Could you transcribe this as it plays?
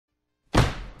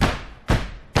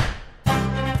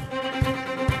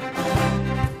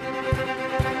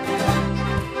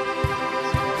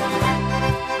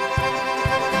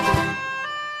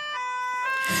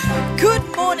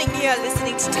are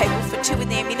listening to Table for Two with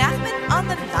Naomi Nachman on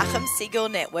the Nachum Segal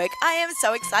Network. I am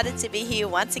so excited to be here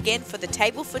once again for the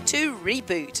Table for Two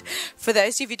reboot. For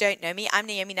those of you who don't know me, I'm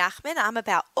Naomi Nachman. I'm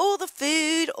about all the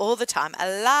food all the time.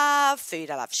 I love food.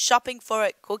 I love shopping for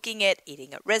it, cooking it,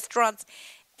 eating at restaurants,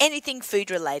 anything food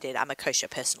related. I'm a kosher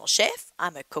personal chef.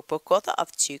 I'm a cookbook author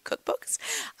of 2 cookbooks.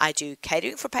 I do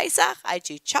catering for Pesach. I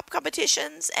do chop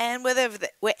competitions, and wherever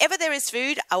there is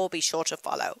food, I will be sure to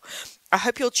follow. I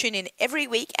hope you'll tune in every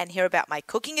week and hear about my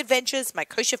cooking adventures, my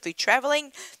kosher food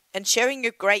traveling, and sharing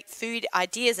your great food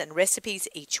ideas and recipes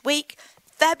each week.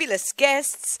 Fabulous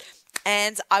guests,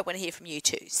 and I want to hear from you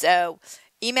too. So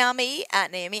email me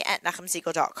at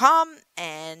naomi@nachumsegal.com,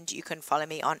 and you can follow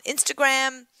me on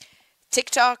Instagram,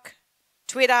 TikTok,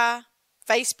 Twitter,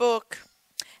 Facebook,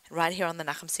 and right here on the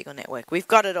Nachum Segal Network. We've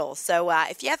got it all. So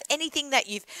if you have anything that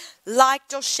you've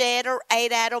liked or shared or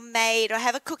ate at or made, or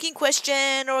have a cooking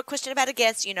question or a question about a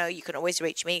guest, you can always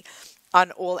reach me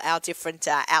on all our different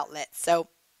outlets. So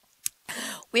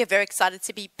we are very excited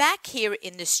to be back here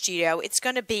in the studio. It's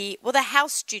going to be, the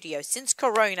house studio. Since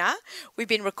Corona, we've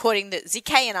been recording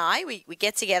ZK and I. We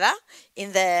get together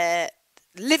in the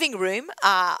living room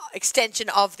extension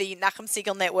of the Nachum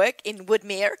Segal Network in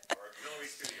Woodmere.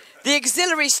 The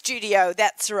auxiliary studio,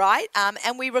 that's right.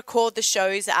 And we record the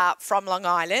shows from Long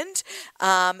Island.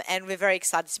 And we're very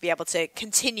excited to be able to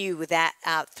continue with that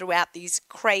throughout these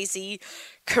crazy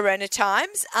Corona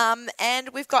times. And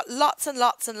we've got lots and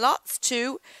lots and lots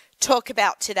to talk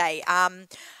about today.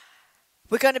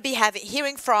 We're going to be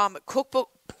hearing from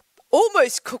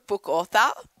almost cookbook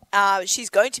author. She's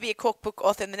going to be a cookbook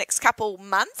author in the next couple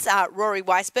months. Rory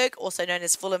Weisberg, also known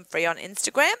as Full and Free on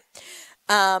Instagram.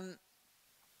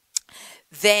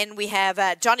 Then we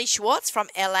have Johnny Schwartz from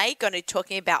LA going to be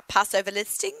talking about Passover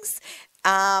listings.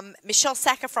 Michelle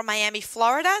Sacker from Miami,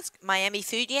 Florida, Miami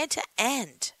Foodianta,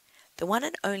 and the one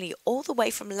and only all the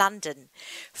way from London,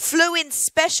 flew in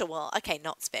special. Well, okay,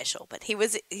 not special, but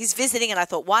he's visiting, and I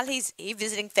thought while he's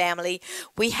visiting family,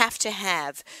 we have to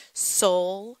have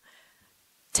Saul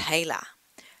Taylor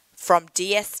from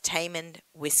DS Taman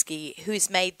Whiskey, who's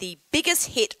made the biggest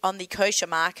hit on the kosher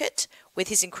market with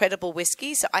his incredible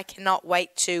whiskey. So I cannot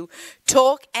wait to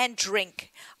talk and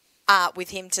drink with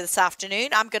him this afternoon.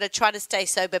 I'm going to try to stay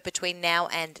sober between now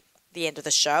and the end of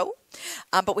the show.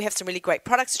 But we have some really great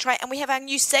products to try. And we have our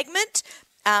new segment,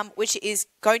 which is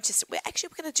going to... we're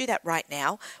going to do that right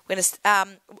now. We're going to...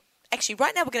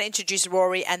 right now we're going to introduce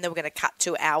Rory, and then we're going to cut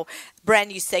to our brand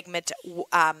new segment,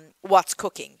 What's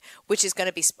Cooking, which is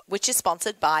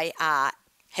sponsored by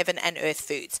Heaven and Earth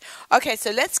Foods. Okay, so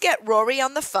let's get Rory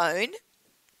on the phone.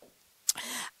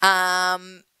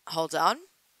 Hold on.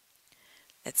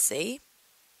 Let's see.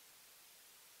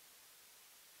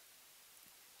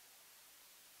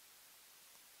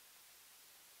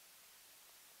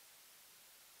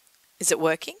 Is it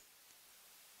working?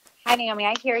 Hi, Naomi.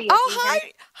 I hear you. Oh,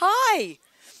 hi. Hi.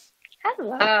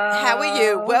 Hello. How are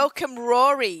you? Welcome,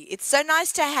 Rory. It's so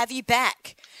nice to have you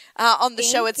back on the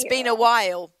show. It's been a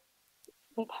while.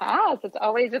 It has. It's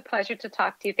always a pleasure to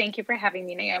talk to you. Thank you for having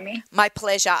me, Naomi. My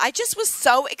pleasure. I just was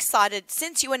so excited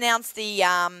since you announced the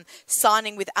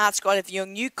signing with Artscroll of your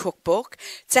new cookbook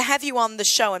to have you on the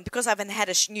show. And because I haven't had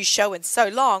a new show in so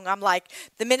long, I'm like,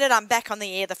 the minute I'm back on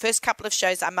the air, the first couple of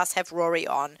shows, I must have Rory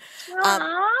on.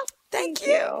 Thank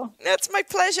you. It's my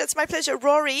pleasure. It's my pleasure.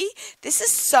 Rory, this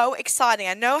is so exciting.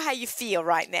 I know how you feel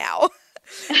right now.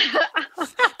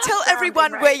 Tell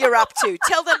everyone where you're up to.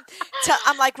 Tell them.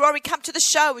 I'm like, Rory, come to the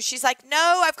show. She's like,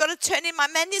 no, I've got to turn in my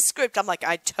manuscript. I'm like,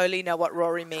 I totally know what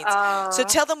Rory means. So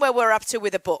tell them where we're up to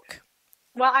with a book.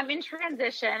 Well, I'm in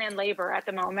transition and labor at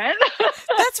the moment.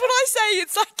 That's what I say.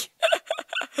 It's like,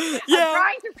 yeah. I'm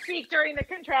trying to speak during the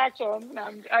contractions. No,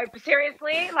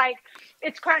 seriously,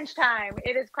 it's crunch time.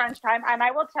 It is crunch time. And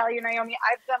I will tell you, Naomi,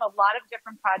 I've done a lot of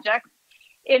different projects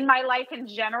in my life in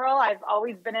general. I've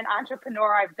always been an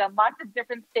entrepreneur. I've done lots of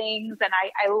different things, and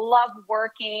I love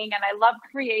working, and I love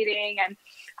creating, and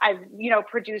I've,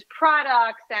 produced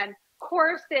products and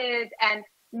courses, and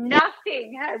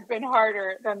nothing has been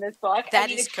harder than this book. That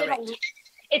is correct.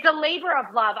 It's a labor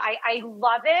of love. I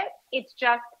love it. It's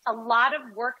just a lot of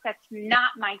work that's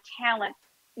not my talent,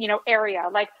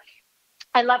 area.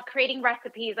 I love creating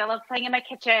recipes. I love playing in my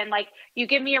kitchen. You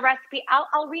give me a recipe,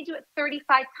 I'll redo it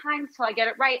 35 times till I get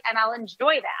it right, and I'll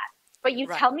enjoy that. But you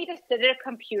tell me to sit at a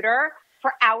computer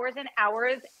for hours and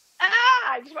hours.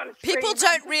 I just want to scream. People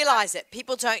don't realize it.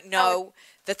 People don't know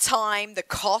the time, the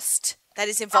cost that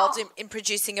is involved in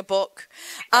producing a book.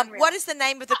 What is the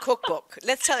name of the cookbook?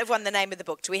 Let's tell everyone the name of the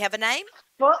book. Do we have a name?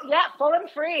 Full and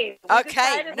free. We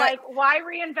decided, why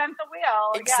reinvent the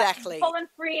wheel? Exactly. Yeah, full and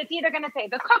free. It's either going to say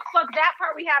the cookbook. That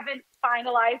part we haven't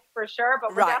finalized for sure,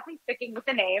 but we're definitely sticking with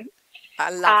the name. I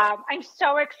love it. I'm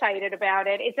so excited about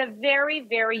it. It's a very,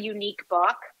 very unique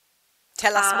book.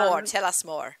 Tell us more. Tell us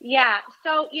more. Yeah.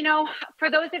 So, for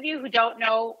those of you who don't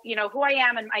know, who I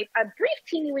am, and a brief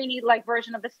teeny-weeny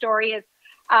version of the story is,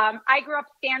 I grew up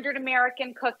standard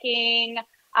American cooking.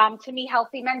 To me,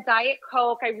 healthy men, Diet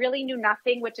Coke. I really knew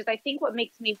nothing, which is, I think, what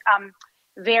makes me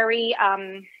very,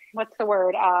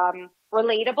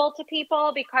 relatable to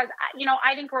people, because,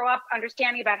 I didn't grow up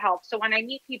understanding about health. So when I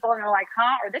meet people and they're like,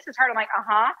 huh, or this is hard, I'm like,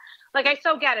 uh-huh. I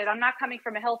so get it. I'm not coming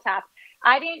from a hilltop.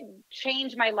 I didn't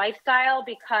change my lifestyle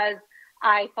because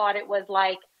I thought it was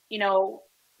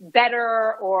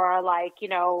better or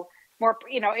more,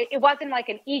 it wasn't like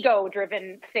an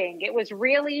ego-driven thing. It was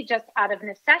really just out of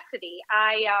necessity.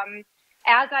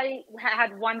 As I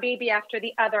had one baby after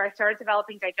the other, I started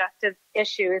developing digestive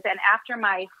issues. And after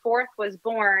my fourth was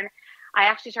born, I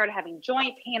actually started having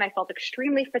joint pain. I felt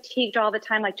extremely fatigued all the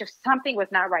time. Just something was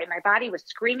not right. My body was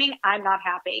screaming, I'm not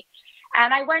happy.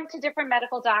 And I went to different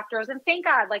medical doctors, and thank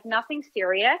God, nothing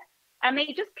serious. And they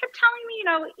just kept telling me,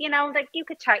 you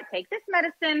could take this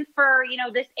medicine for,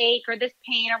 this ache or this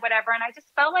pain or whatever. And I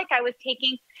just felt like I was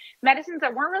taking medicines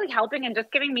that weren't really helping and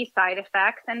just giving me side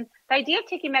effects. And the idea of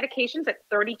taking medications at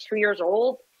 32 years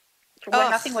old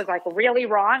when nothing was really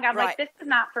wrong, I'm like, this is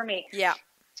not for me. Yeah.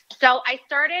 So I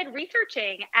started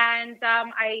researching, and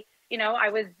I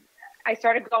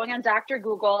started going on Dr.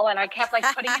 Google, and I kept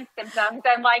putting in symptoms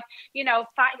and and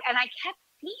I kept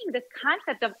seeing this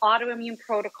concept of autoimmune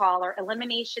protocol or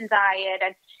elimination diet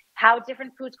and how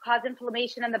different foods cause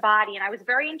inflammation in the body. And I was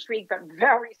very intrigued, but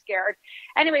very scared.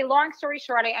 Anyway, long story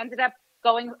short, I ended up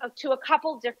going to a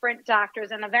couple different doctors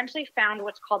and eventually found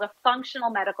what's called a functional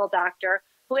medical doctor,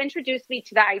 who introduced me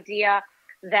to the idea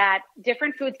that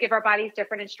different foods give our bodies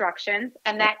different instructions,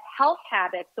 and that health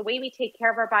habits, the way we take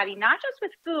care of our body, not just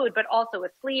with food, but also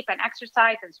with sleep and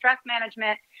exercise and stress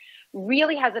management,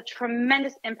 really has a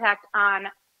tremendous impact on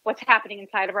what's happening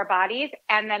inside of our bodies,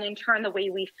 and then in turn, the way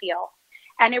we feel.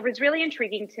 And it was really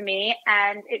intriguing to me,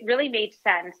 and it really made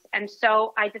sense. And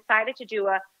so I decided to do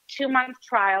a 2-month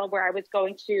trial where I was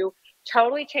going to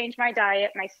totally change my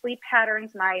diet, my sleep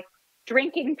patterns, my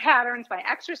drinking patterns, my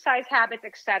exercise habits,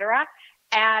 etc.,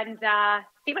 and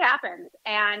see what happens.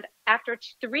 And after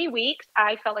 3 weeks,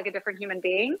 I felt like a different human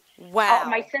being. Wow.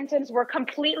 My symptoms were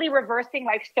completely reversing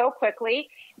so quickly,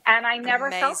 and I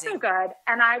never felt so good.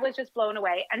 And I was just blown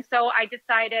away. And so I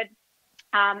decided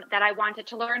that I wanted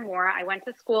to learn more. I went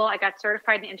to school. I got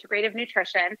certified in integrative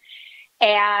nutrition,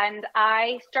 and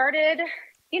I started,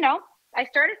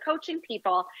 coaching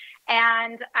people.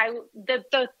 And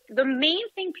the main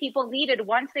thing people needed,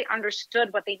 once they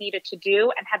understood what they needed to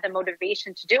do and had the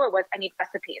motivation to do it, was, I need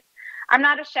recipes. I'm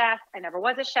not a chef. I never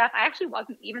was a chef. I actually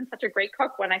wasn't even such a great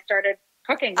cook when I started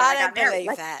cooking. When I got married.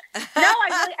 Believe that. No,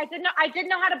 I didn't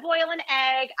know how to boil an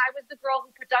egg. I was the girl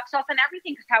who put duck sauce on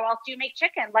everything, because how else do you make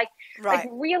chicken? I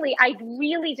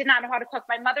really did not know how to cook.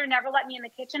 My mother never let me in the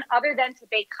kitchen other than to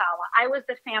bake challah. I was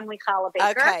the family challah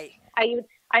baker. Okay.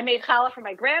 I made challah for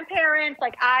my grandparents,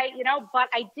 but I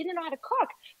didn't know how to cook.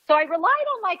 So I relied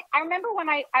on, I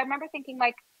remember thinking,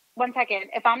 one second,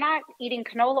 if I'm not eating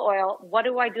canola oil, what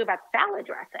do I do about salad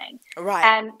dressing? Right.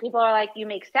 And people are like, you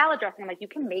make salad dressing. I'm like, you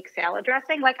can make salad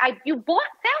dressing? You bought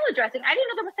salad dressing. I didn't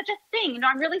know there was such a thing.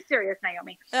 I'm really serious,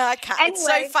 Naomi. I can't. Anyway, it's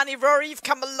so funny, Rory. You've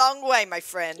come a long way, my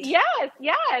friend. Yes.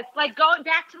 Going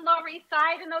back to the Lower East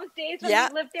Side in those days when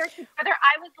we lived there together,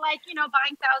 I was buying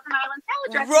Thousand Island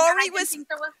salad dressing.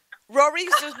 Rory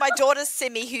was my daughter,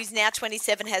 Simi, who's now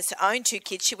 27, has her own 2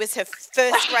 kids. She was her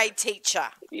first grade teacher.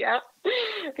 Yeah,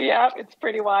 it's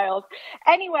pretty wild.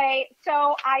 Anyway,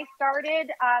 so I started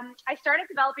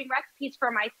developing recipes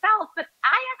for myself, but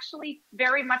I actually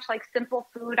very much like simple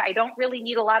food. I don't really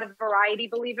need a lot of variety,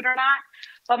 believe it or not,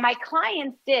 but my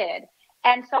clients did.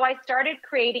 And so I started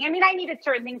creating, I needed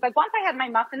certain things. Once I had my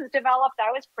muffins developed,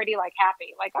 I was pretty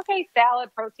happy. Okay, salad,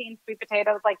 protein, sweet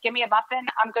potatoes, give me a muffin,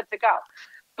 I'm good to go.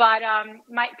 But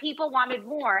my people wanted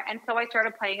more, and so I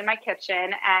started playing in my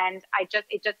kitchen, and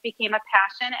it just became a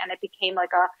passion, and it became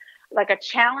like a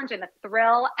challenge and a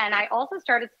thrill. And I also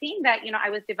started seeing that I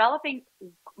was developing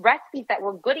recipes that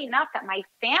were good enough that my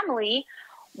family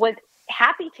was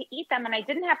happy to eat them, and I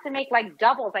didn't have to make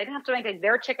doubles. I didn't have to make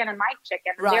their chicken and my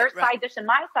chicken, their side dish and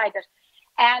my side dish.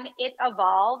 And it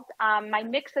evolved. My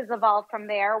mixes evolved from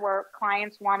there, where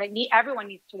clients wanted me. Everyone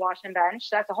needs to wash and bench.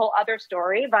 That's a whole other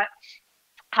story, but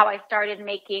how I started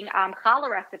making challah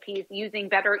recipes using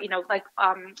better,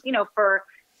 for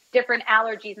different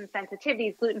allergies and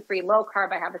sensitivities, gluten-free, low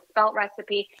carb. I have a spelt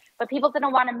recipe, but people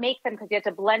didn't want to make them because you had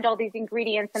to blend all these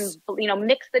ingredients and,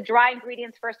 mix the dry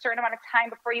ingredients for a certain amount of time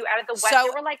before you added the wet.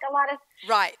 There were like a lot of,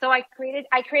 right. So I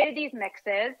created these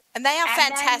mixes. And they are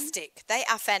fantastic. They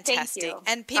are fantastic. Thank you.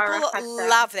 And people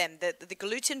love them. The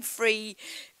gluten-free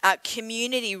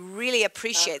community really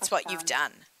appreciates what you've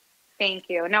done. Thank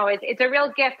you. No, it's a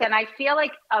real gift. And I feel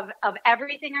like of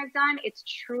everything I've done, it's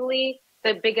truly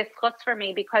the biggest chutz for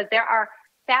me, because there are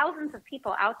thousands of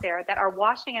people out there that are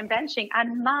washing and benching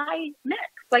on my mix.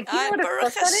 Like, you know what a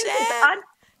chutz that is?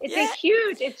 It's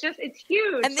huge. It's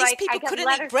huge. And these people couldn't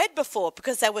eat bread before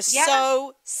because they were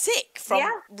so sick from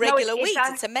regular wheat.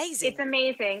 It's amazing. It's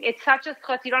amazing. It's such a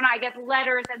chutz. You don't know. I get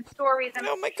letters and stories. And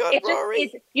oh my God, Rory.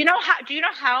 Do you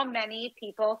know how many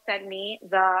people send me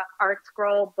the Art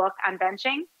Scroll book on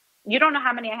benching? You don't know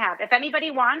how many I have. If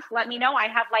anybody wants, let me know. I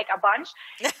have like a bunch,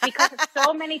 because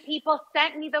so many people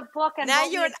sent me the book and now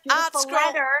you're an Art Scroll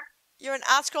letter. You're an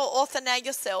Art Scroll author now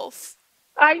yourself.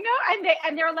 I know,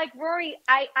 and they're like, Rory,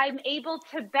 I'm able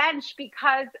to bench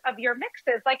because of your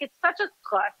mixes. Like, it's such a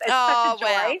chutz. It's such a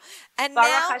joy.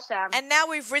 Wow. And now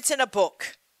we've written a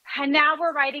book. And now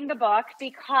we're writing the book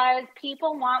because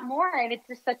people want more, and it's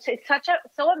just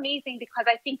so amazing, because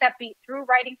I think that through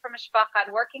writing from a shpacha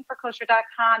and working for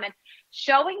kosher.com and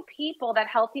showing people that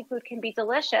healthy food can be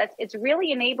delicious, it's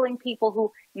really enabling people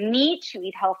who need to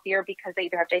eat healthier because they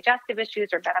either have digestive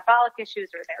issues or metabolic issues,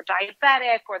 or they're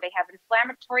diabetic, or they have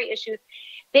inflammatory issues.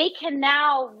 They can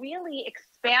now really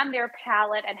expand their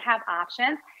palate and have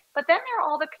options. But then there are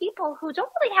all the people who don't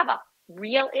really have a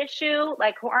real issue,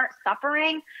 like who aren't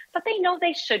suffering, but they know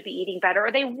they should be eating better, or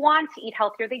they want to eat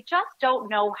healthier. They just don't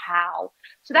know how.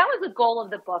 So that was the goal of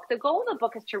the book. The goal of the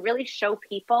book is to really show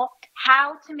people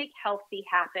how to make healthy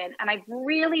happen. And I've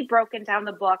really broken down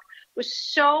the book with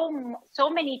so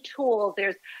many tools.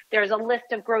 There's a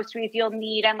list of groceries you'll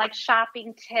need, and like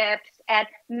shopping tips and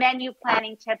menu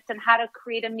planning tips, and how to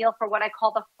create a meal for what I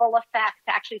call the full effect,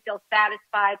 to actually feel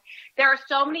satisfied. There are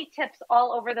so many tips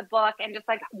all over the book, and just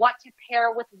like what to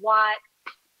pair with what.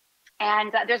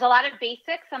 And there's a lot of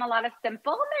basics and a lot of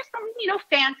simple, and there's some,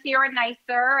 fancier and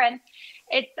nicer. And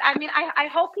I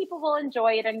hope people will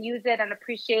enjoy it and use it and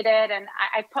appreciate it. And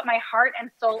I put my heart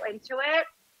and soul into it.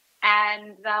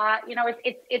 And,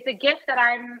 it's a gift that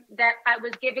I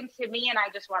was given to me, and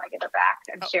I just want to give it back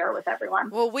and share it with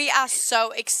everyone. Well, we are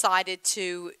so excited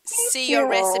to see your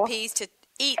recipes, to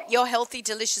eat your healthy,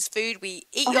 delicious food. We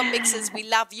eat your mixes. We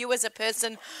love you as a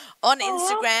person on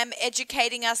Instagram,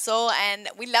 educating us all, and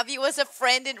we love you as a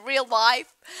friend in real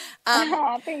life.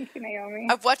 Thank you, Naomi.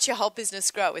 I've watched your whole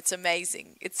business grow. It's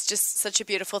amazing. It's just such a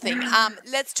beautiful thing.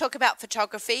 Let's talk about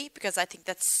photography, because I think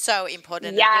that's so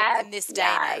important in this day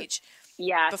and age.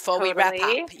 Yeah. Before we wrap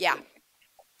up. Yeah.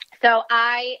 So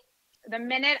the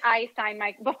minute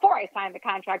before I signed the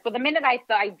contract, but the minute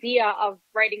the idea of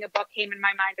writing a book came in my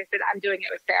mind, I said, I'm doing it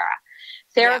with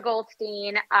Sarah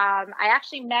Goldstein. I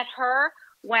actually met her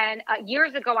when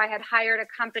years ago I had hired a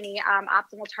company,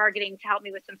 Optimal Targeting, to help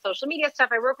me with some social media stuff.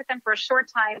 I worked with them for a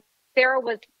short time. Sarah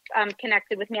was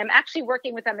connected with me. I'm actually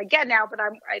working with them again now, but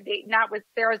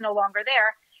Sarah's no longer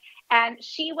there. And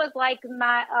she was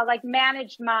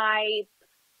managed my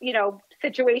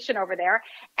situation over there.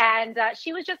 And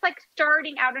she was just like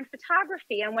starting out in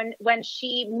photography. And when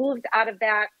she moved out of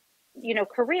that,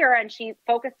 career, and she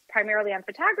focused primarily on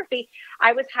photography,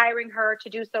 I was hiring her to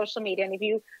do social media. And if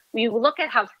you look at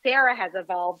how Sarah has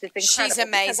evolved, it's incredible. She's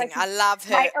amazing. I love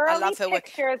her. I love her work.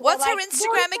 What's her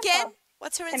Instagram again?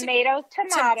 What's her Instagram?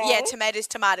 Tomatoes.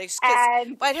 Tomatoes.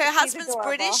 Wait, her husband's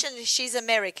British and she's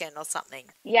American or something.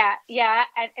 Yeah.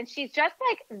 And she's just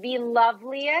like the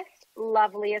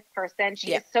loveliest person.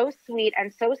 She is so sweet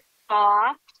and so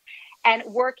soft. And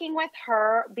working with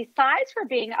her, besides her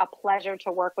being a pleasure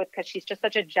to work with, because she's just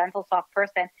such a gentle, soft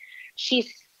person,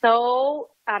 she's so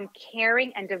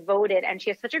caring and devoted, and she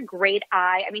has such a great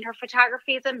eye. I mean, her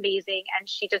photography is amazing, and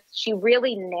she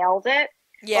really nailed it.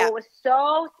 Yeah. What was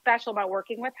so special about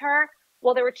working with her,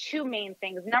 well, there were two main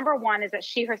things. Number one is that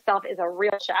she herself is a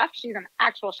real chef. She's an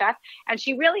actual chef. And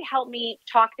she really helped me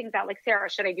talk things out. Like,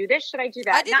 Sarah, should I do this? Should I do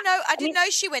that? I didn't know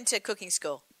she went to cooking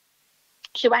school.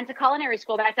 She went to culinary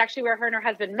school. That's actually where her and her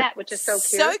husband met, which is so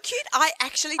cute. So cute. I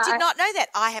actually did not know that.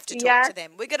 I have to talk to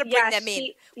them. We're going to bring them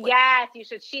in. Yes, you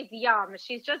should. She's yum.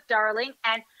 She's just darling.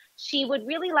 And she would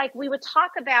really we would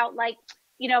talk about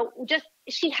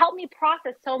she helped me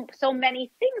process so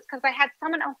many things, because I had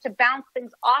someone else to bounce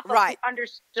things off of who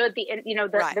understood the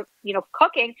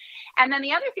cooking. And then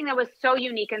the other thing that was so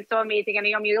unique and so amazing, and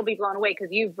Naomi, you'll be blown away because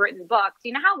you've written books.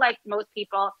 You know how most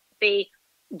people, they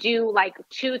do like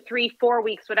 2, 3, 4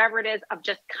 weeks, whatever it is, of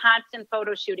just constant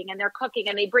photo shooting, and they're cooking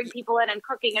and they bring people in and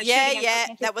cooking and shooting. And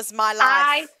cooking. That was my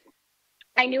life.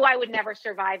 I knew I would never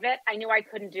survive it. I knew I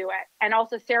couldn't do it. And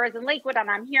also Sarah's in Lakewood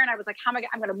and I'm here, and I was like, how am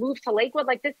I'm going to move to Lakewood?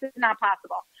 Like, this is not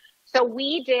possible. So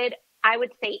we did, I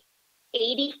would say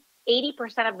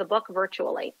 80% of the book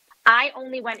virtually. I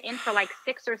only went in for like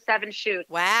 6 or 7 shoots.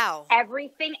 Wow.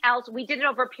 Everything else, we did it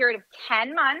over a period of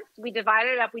 10 months. We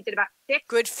divided it up. We did about 6.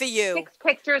 Good for you. 6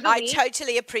 pictures a week. I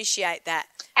totally appreciate that.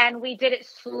 And we did it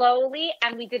slowly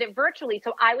and we did it virtually.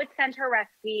 So I would send her a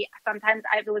recipe. Sometimes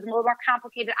if it was a little more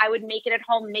complicated, I would make it at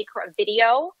home, make her a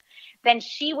video. Then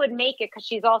she would make it because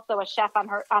she's also a chef on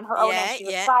her own end. She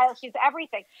would style, she's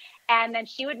everything. And then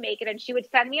she would make it and she would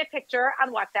send me a picture on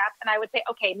WhatsApp and I would say,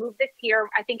 okay, move this here.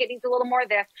 I think it needs a little more of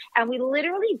this. And we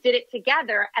literally did it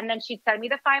together. And then she'd send me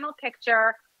the final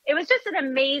picture. It was just an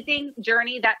amazing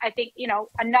journey that I think,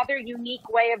 another unique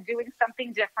way of doing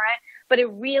something different, but it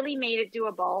really made it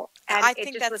doable. And I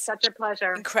think was such a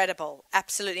pleasure. Incredible.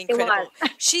 Absolutely incredible.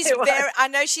 I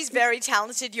know she's very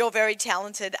talented. You're very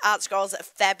talented. Arts Girls, a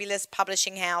fabulous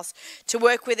publishing house. To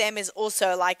work with them is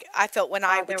also like, I felt when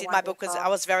I did my book, I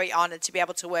was very honored to be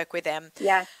able to work with them.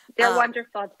 Yes, they're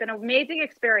wonderful. It's been an amazing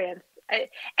experience.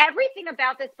 Everything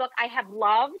about this book I have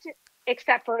loved,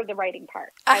 except for the writing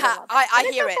part. I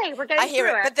hear it. We're getting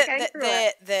through it.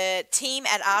 But the team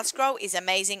at Arts Grow is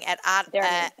amazing at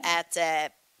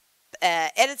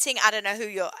editing. I don't know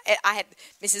who I had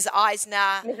Mrs. Eisner.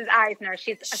 Mrs. Eisner.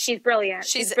 She's brilliant.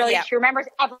 She's brilliant. Yeah. She remembers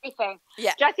everything.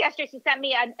 Yeah. Just yesterday, she sent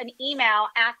me an email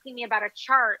asking me about a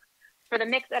chart for the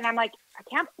mix, and I'm like,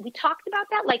 we talked about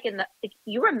that? Like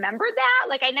you remember that?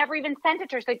 Like, I never even sent it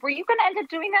to her. She's like, were you going to end up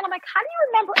doing that? I'm like, how do you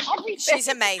remember everything? She's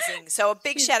amazing. So a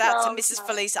big shout out to Mrs.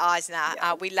 Felice Eisner.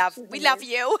 Yeah, we love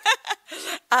you.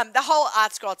 The whole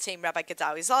Arts Girl team, Rabbi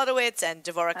Gadawi Zlotowitz and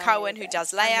Devorah Cohen, who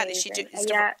does layout. She's doing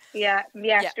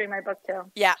my book too.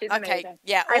 Yeah, she's okay. Amazing.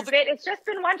 Yeah, it's just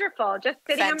been wonderful. Just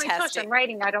sitting on my tush and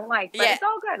writing I don't like, but it's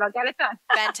all good. I'll get it done.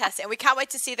 Fantastic. And we can't wait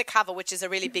to see the cover, which is a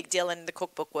really big deal in the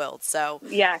cookbook world. So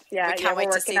we can't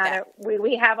wait to see that.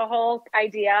 We have a whole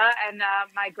idea, and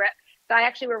so I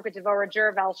actually work with Devorah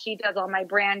Jervel. She does all my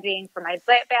branding for my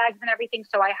bags and everything.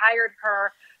 So I hired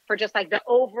her for just like the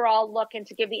overall look and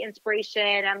to give the inspiration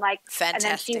and like, fantastic.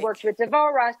 And then she worked with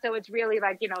Devorah. So it's really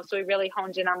like, so we really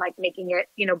honed in on like making it,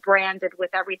 branded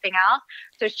with everything else.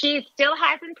 So she still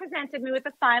hasn't presented me with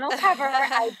the final cover.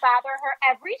 I bother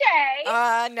her every day.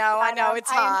 I know it's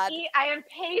hard. I am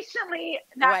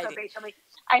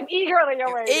I'm eagerly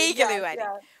awaiting.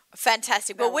 Yeah.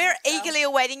 Fantastic. Well, we're eagerly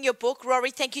awaiting your book, Rory.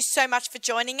 Thank you so much for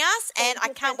joining us. And I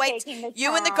can't wait.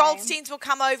 You and the Goldsteins will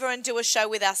come over and do a show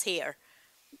with us here.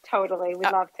 Totally.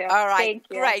 We'd love to. All right. Thank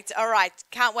you. Great. All right.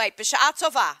 Can't wait. B'sha'a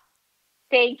tova.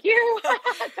 Thank you.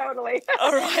 Totally.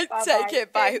 All right. Take care.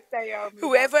 Bye.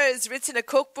 Whoever has written a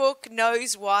cookbook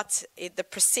knows the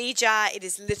procedure. It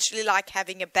is literally like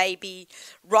having a baby.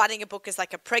 Writing a book is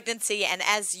like a pregnancy. And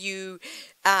as you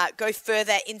go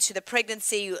further into the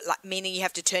pregnancy, like meaning you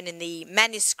have to turn in the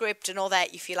manuscript and all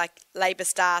that, you feel like labor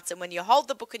starts. And when you hold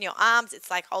the book in your arms, it's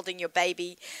like holding your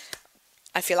baby.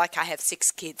 I feel like I have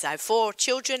 6 kids. I have 4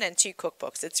 children and 2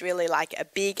 cookbooks. It's really like a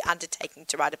big undertaking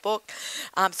to write a book.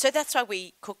 So that's why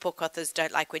we cookbook authors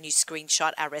don't like when you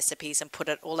screenshot our recipes and put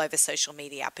it all over social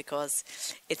media, because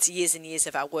it's years and years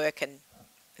of our work and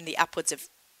the upwards of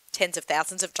tens of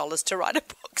thousands of dollars to write a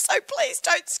book. So please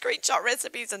don't screenshot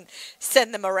recipes and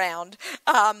send them around.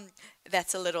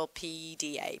 That's a little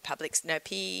PSA, public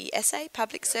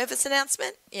service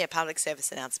announcement. Yeah, public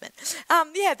service announcement.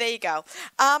 There you go.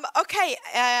 Okay,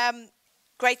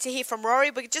 great to hear from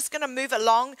Rory. We're just going to move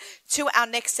along to our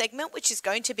next segment, which is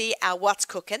going to be our What's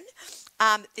Cooking.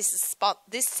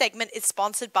 This segment is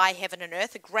sponsored by Heaven and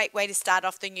Earth, a great way to start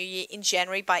off the new year in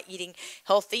January by eating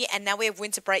healthy. And now we have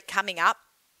winter break coming up.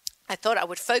 I thought I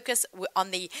would focus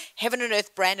on the Heaven and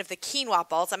Earth brand of the quinoa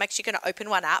bowls. I'm actually going to open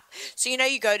one up. So,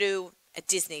 you go to a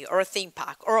Disney or a theme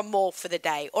park or a mall for the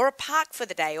day or a park for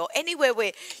the day or anywhere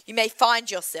where you may find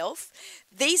yourself.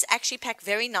 These actually pack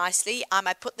very nicely.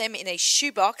 I put them in a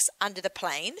shoebox under the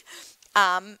plane.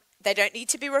 They don't need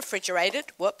to be refrigerated.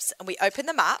 Whoops. And we open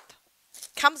them up.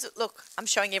 Look, I'm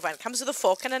showing everyone. It comes with a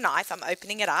fork and a knife. I'm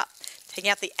opening it up, taking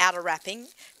out the outer wrapping.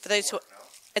 For those who,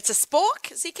 it's a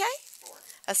spork, ZK?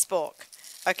 A spork.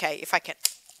 Okay, if I can.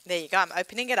 There you go. I'm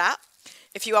opening it up.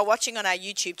 If you are watching on our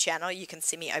YouTube channel, you can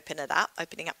see me opening up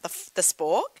the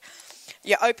spork.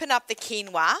 You open up the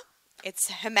quinoa. It's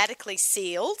hermetically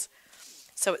sealed,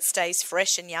 so it stays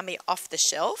fresh and yummy off the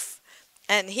shelf.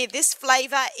 And here, this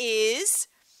flavor is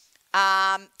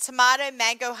tomato,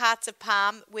 mango, hearts of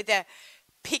palm with a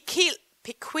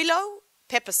piquillo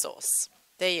pepper sauce.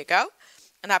 There you go.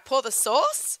 And I pour the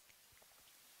sauce.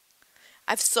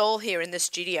 I have Saul here in the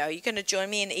studio. Are you going to join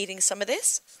me in eating some of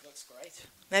this? Looks great.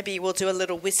 Maybe we'll do a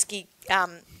little whiskey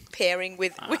pairing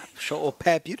with... Sure, will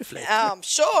pair beautifully.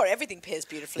 Sure, everything pairs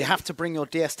beautifully. You have to bring your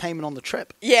DS Taman on the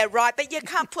trip. Yeah, right. But you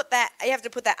can't put that... You have to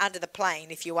put that under the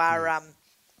plane if you are...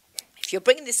 If you're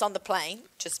bringing this on the plane,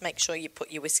 just make sure you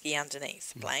put your whiskey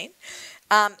underneath the plane.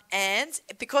 And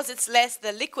because it's less,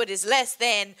 the liquid is less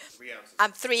than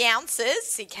 3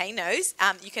 ounces, CK knows,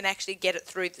 you can actually get it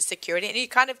through the security. And you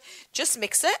kind of just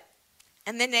mix it.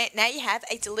 And then now you have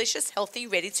a delicious, healthy,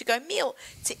 ready-to-go meal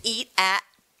to eat at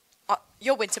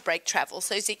your winter break travel.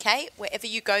 So ZK, wherever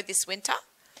you go this winter,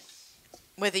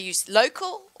 whether you're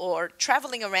local or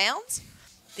traveling around,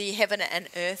 the Heaven and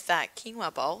Earth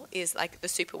quinoa bowl is like the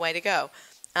super way to go.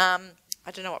 I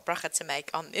don't know what bracha to make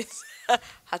on this.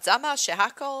 Hazama,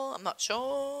 shehakol, I'm not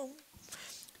sure.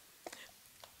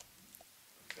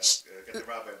 Get the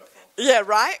rabbi on the phone. Yeah,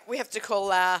 right? We have to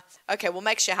call, okay, we'll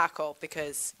make shehakol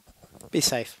because... Be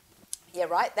safe. Yeah,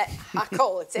 right? That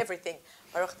hakol, it's everything.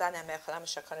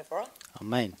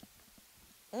 Amen.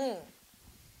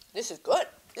 This is good.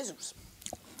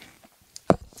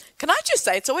 Can I just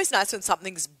say, it's always nice when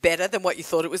something's better than what you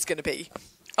thought it was going to be.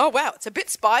 Oh, wow. It's a bit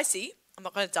spicy. I'm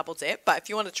not going to double dip, but if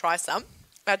you want to try some,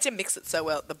 I didn't mix it so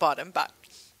well at the bottom, but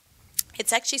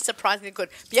it's actually surprisingly good.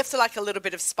 But you have to like a little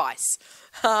bit of spice.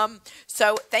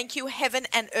 So thank you, Heaven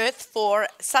and Earth, for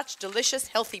such delicious,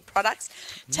 healthy products.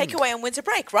 Take away on winter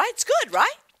break, right? It's good,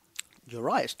 right? You're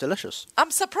right. It's delicious. I'm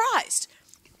surprised.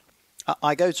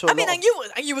 I go to. I knew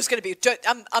it was going to be.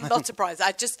 I'm not surprised.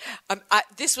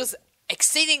 This was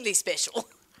exceedingly special.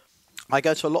 I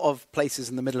go to a lot of places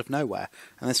in the middle of nowhere,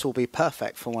 and this will be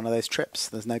perfect for one of those trips.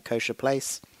 There's no kosher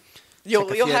place. You'll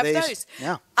have those.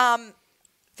 Yeah.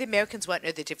 The Americans won't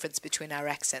know the difference between our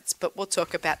accents, but we'll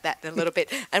talk about that in a little bit,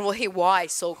 and we'll hear why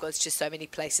Saul goes to so many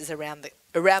places around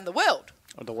the world.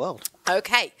 Of the world.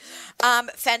 Okay,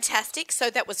 fantastic. So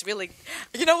that was really,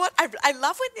 you know what? I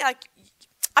love when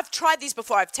I've tried these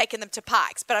before. I've taken them to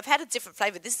parks, but I've had a different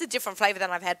flavor. This is a different flavor than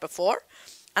I've had before.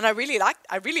 And I really like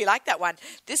that one.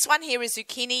 This one here is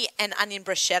zucchini and onion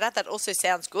bruschetta. That also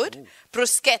sounds good. Ooh.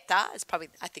 Bruschetta is probably,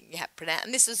 I think you have pronounced.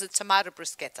 And this is a tomato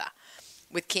bruschetta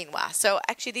with quinoa. So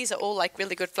actually these are all like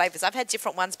really good flavors. I've had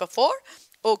different ones before.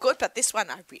 All good, but this one,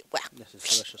 this is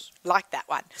delicious. Like that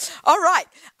one. All right.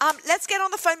 Let's get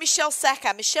on the phone Michelle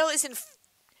Sacker. Michelle is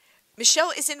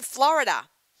in Florida.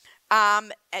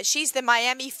 She's the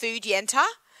Miami food yenta.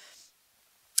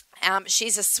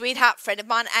 She's a sweetheart friend of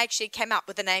mine. I actually came up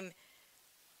with the name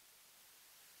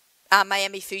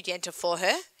Miami Food Yenta for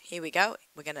her. Here we go.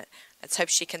 Let's hope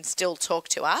she can still talk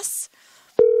to us.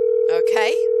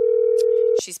 Okay.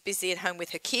 She's busy at home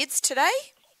with her kids today.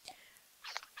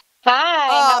 Hi.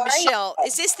 Oh, Michelle.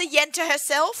 Is this the Yenta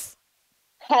herself?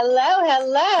 Hello.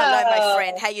 Hello, my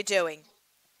friend. How you doing?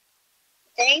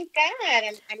 Thank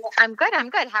God. I'm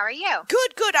good. How are you?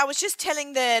 Good. I was just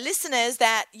telling the listeners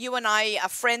that you and I are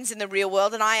friends in the real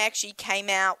world, and I actually came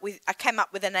up with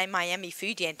the name Miami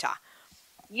Food Yenta.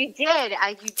 You did.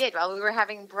 You did. While we were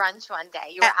having brunch one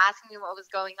day, you were asking me what was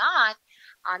going on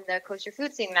the kosher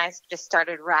food scene, and I just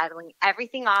started rattling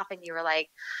everything off, and you were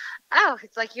like, "Oh,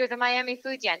 it's like you're the Miami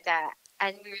Food Yenta,"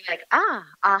 and we were like,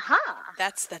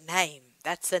 That's the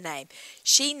name.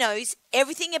 She knows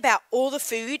everything about all the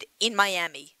food in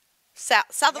Miami.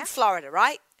 Southern Florida,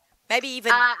 right? Maybe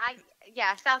even...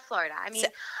 South Florida. I mean,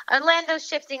 Orlando's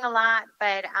shifting a lot,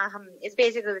 but it's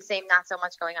basically the same, not so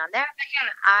much going on there. But yeah,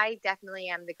 I definitely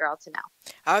am the girl to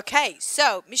know. Okay,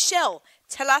 so Michelle,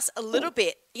 tell us a little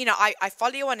bit. You know, I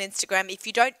follow you on Instagram. If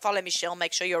you don't follow Michelle,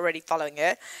 make sure you're already following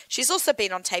her. She's also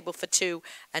been on Table for Two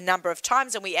a number of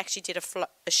times, and we actually did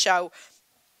a show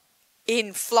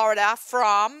in Florida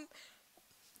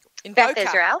in Beth Boca.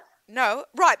 Israel? No,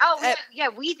 right. Oh,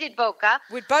 we did Boca.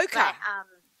 With Boca. But,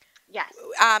 yes.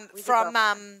 From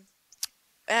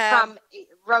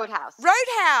Roadhouse.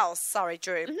 Roadhouse. Sorry,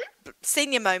 Drew. Mm-hmm.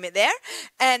 Senior moment there.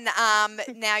 And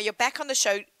now you're back on the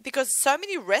show because so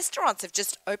many restaurants have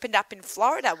just opened up in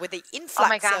Florida with the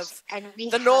influx of and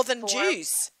the northern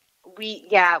Jews. We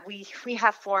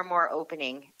have 4 more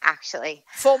opening, actually.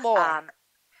 4 more.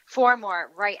 4 more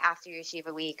right after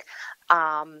Yeshiva week.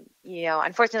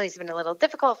 Unfortunately, it's been a little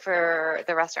difficult for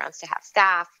the restaurants to have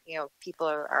staff. People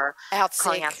are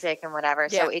calling out sick and whatever.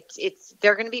 Yeah. So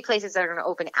there are going to be places that are going to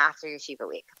open after Yeshiva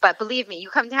week. But believe me, you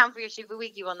come down for Yeshiva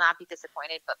week, you will not be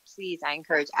disappointed. But please, I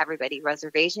encourage everybody,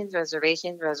 reservations.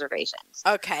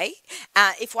 Okay.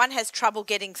 If one has trouble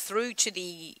getting through to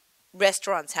the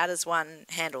restaurants, how does one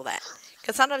handle that?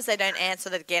 Because sometimes they don't answer,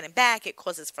 they're getting back. It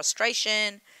causes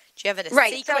frustration. Do you have any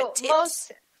right. secret So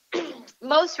tips?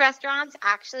 most restaurants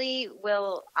actually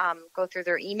will go through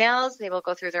their emails. They will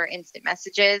go through their instant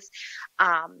messages.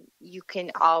 You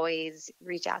can always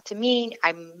reach out to me.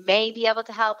 I may be able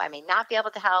to help. I may not be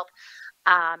able to help.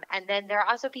 And then there are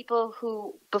also people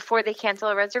who, before they cancel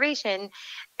a reservation,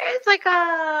 it's like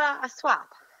a swap.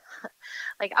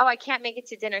 Like, oh, I can't make it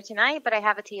to dinner tonight, but I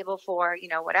have a table for,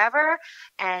 whatever.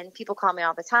 And people call me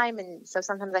all the time. And so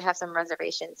sometimes I have some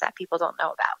reservations that people don't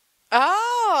know about.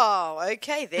 Oh,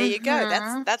 okay. There you go.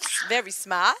 That's very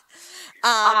smart.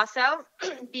 Also,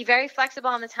 be very flexible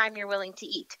on the time you're willing to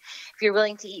eat. If you're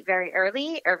willing to eat very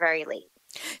early or very late.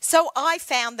 So I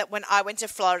found that when I went to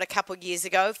Florida a couple of years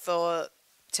ago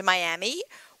to Miami,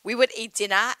 we would eat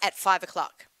dinner at 5:00.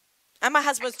 And my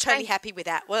husband was totally happy with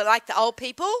that. Well, like the old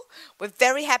people, we're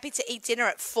very happy to eat dinner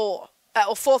at 4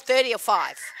 or 4:30 or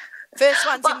 5. First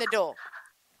one's in the door.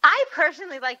 I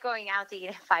personally like going out to eat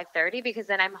at 5:30 because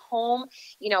then I'm home.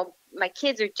 My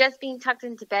kids are just being tucked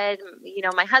into bed.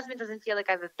 My husband doesn't feel like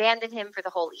I've abandoned him for the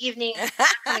whole evening. I'm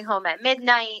coming home at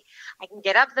midnight. I can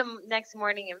get up the next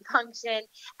morning and function.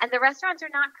 And the restaurants are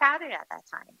not crowded at that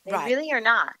time. They really are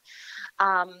not.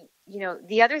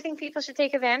 The other thing people should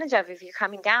take advantage of if you're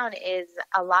coming down is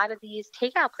a lot of these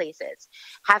takeout places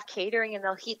have catering and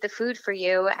they'll heat the food for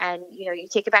you and, you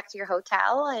take it back to your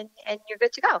hotel and you're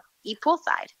good to go. Eat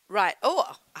poolside. Right.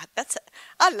 Oh,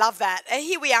 I love that.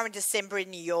 Here we are in December in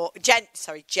New York.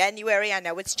 January. I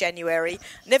know it's January.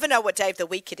 Never know what day of the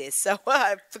week it is, so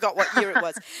I forgot what year it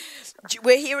was.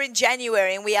 We're here in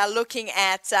January and we are looking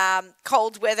at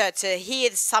cold weather to hear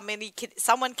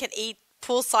someone can eat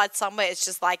poolside somewhere. It's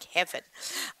just like heaven.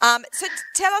 So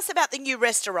tell us about the new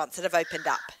restaurants that have opened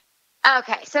up.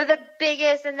 Okay, so the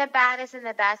biggest and the baddest and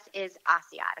the best is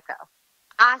Asiatico.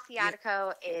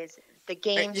 Asiatico is the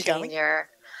game changer.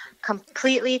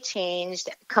 Completely changed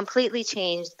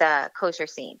the kosher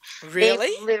scene.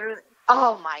 Really?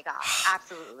 Oh my gosh,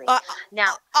 absolutely.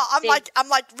 Now I'm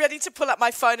like ready to pull up my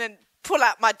phone and pull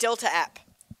out my Delta app.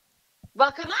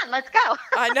 Well, come on, let's go.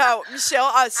 I know,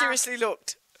 Michelle. I seriously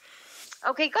looked.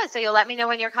 Okay, good. So you'll let me know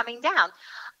when you're coming down.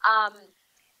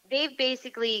 They've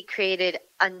basically created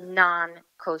a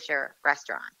non-kosher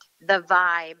restaurant. The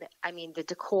vibe, the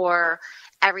decor,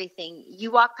 everything.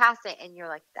 You walk past it and you're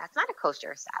like, that's not a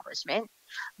kosher establishment,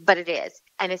 but it is,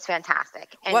 and it's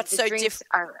fantastic. And what's the so different?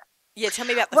 Yeah, tell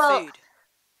me about the food.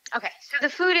 Okay, so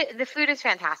the food is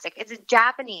fantastic. It's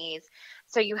Japanese,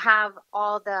 so you have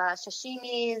all the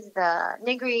sashimis, the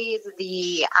nigiris,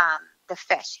 the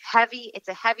fish. It's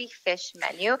a heavy fish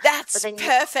menu. That's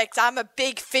perfect. I'm a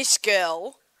big fish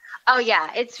girl. Oh, yeah.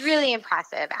 It's really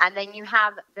impressive. And then you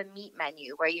have the meat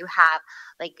menu where you have,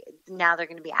 now they're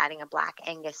going to be adding a black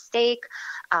Angus steak.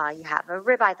 You have a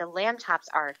ribeye. The lamb chops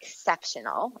are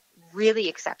exceptional, really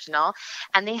exceptional.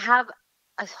 And they have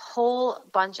a whole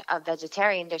bunch of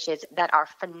vegetarian dishes that are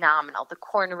phenomenal. The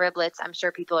corn riblets, I'm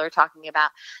sure people are talking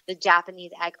about. The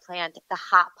Japanese eggplant, the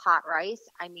hot pot rice.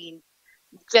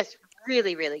 Just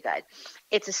really, really good.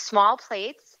 It's a small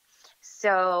plates.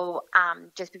 So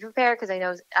just be prepared because I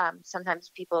know sometimes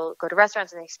people go to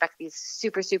restaurants and they expect these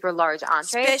super, super large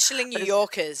entrees. Especially New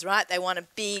Yorkers, right? They want a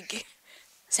big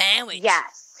sandwich.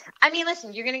 Yes.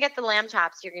 Listen, you're going to get the lamb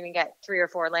chops. You're going to get 3 or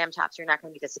 4 lamb chops. You're not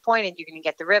going to be disappointed. You're going to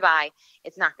get the ribeye.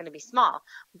 It's not going to be small.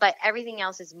 But everything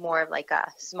else is more like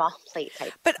a small plate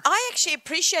type. But I actually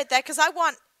appreciate that because I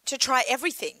want to try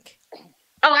everything.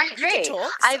 Oh, I agree. You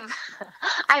can talk.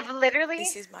 I've literally...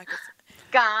 This is microphone.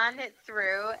 Gone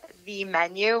through the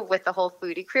menu with the whole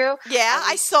foodie crew. Yeah,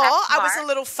 I saw. I was a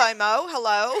little FOMO.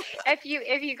 Hello. If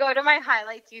you go to my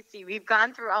highlights, you see we've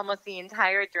gone through almost the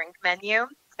entire drink menu.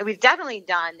 We've definitely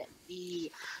done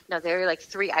there are like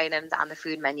 3 items on the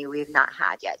food menu we've not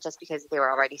had yet just because they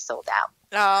were already sold out.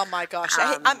 Oh, my gosh.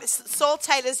 Saul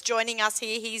Taylor's joining us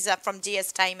here. He's from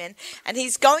DS Taman, and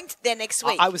he's going there next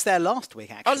week. I was there last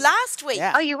week, actually. Oh, last week?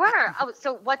 Yeah. Oh, you were? Oh,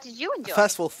 so what did you enjoy?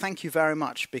 First of all, thank you very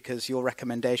much because your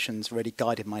recommendations really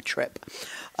guided my trip.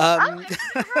 I'm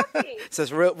so happy. So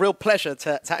it's a real pleasure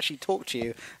to actually talk to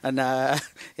you and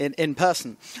in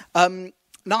person.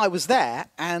 No, I was there,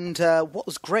 and what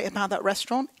was great about that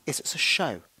restaurant is it's a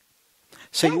show.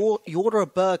 So you order a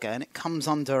burger, and it comes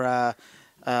under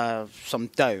some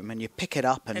dome, and you pick it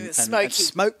up, and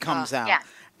smoke comes out. Yeah.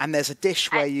 And there's a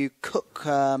dish where you cook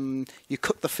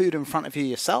the food in front of you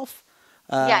yourself.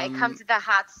 It comes to the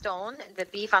hot stone, the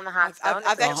beef on the hot stone.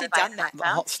 I've actually done that. The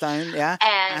hot stone, yeah.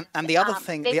 And the other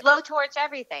thing... They blowtorch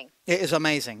everything. It is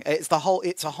amazing. It's a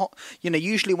hot...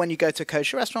 usually when you go to a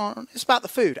kosher restaurant, it's about the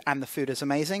food, and the food is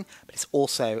amazing, but it's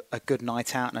also a good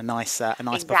night out and a nice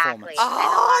performance.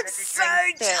 Oh, I'm so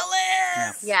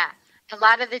jealous! Yeah. a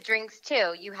lot of the drinks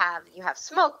too. You have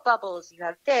smoke bubbles. You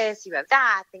have this. You have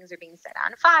that. Things are being set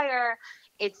on fire.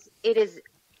 It is.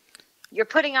 You're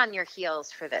putting on your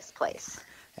heels for this place.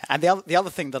 And the other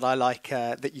thing that I like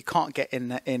that you can't get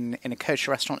in a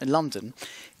kosher restaurant in London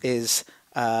is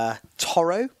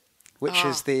toro, which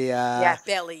is the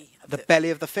belly. The belly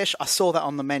of the fish. I saw that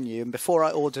on the menu, and before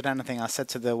I ordered anything, I said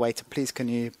to the waiter, "Please, can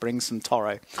you bring some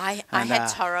toro?" I had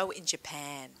toro in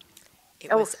Japan.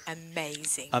 It was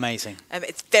amazing. Amazing.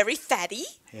 It's very fatty.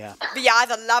 Yeah. But you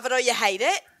either love it or you hate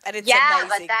it, and it's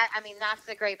amazing. But that's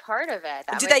the great part of it.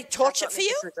 Did they torch it for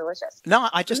you? It delicious. No,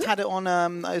 I just had it on.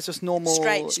 It was just normal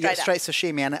straight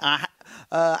sashimi, and I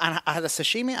had a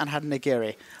sashimi and had a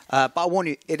nigiri. But I warn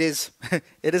you, it is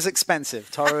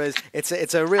expensive. Toro is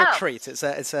it's a real treat. It's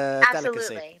a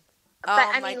delicacy. But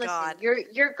I mean, listen,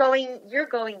 you're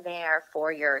going there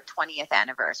for your 20th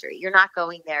anniversary. You're not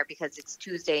going there because it's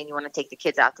Tuesday and you want to take the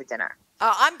kids out to dinner.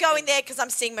 Oh, I'm going there because I'm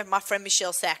seeing with my friend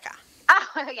Michelle Saka.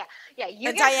 Oh, yeah. You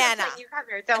and Diana. You come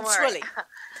here, don't worry. Swilly.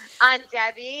 And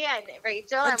Debbie and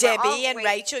Rachel. And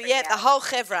Rachel, the whole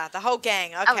chevra, the whole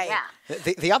gang. Okay. Oh,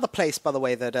 yeah. The other place, by the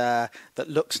way, that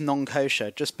looks non-kosher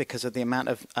just because of the amount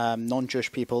of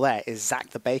non-Jewish people there is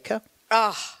Zach the Baker.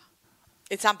 Oh,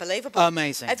 it's unbelievable.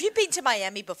 Amazing. Have you been to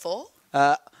Miami before?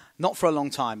 Not for a long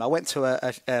time. I went to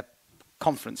a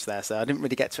conference there, so I didn't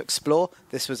really get to explore.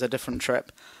 This was a different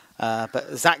trip.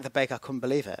 But Zach the Baker, I couldn't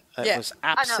believe it. It was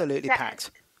absolutely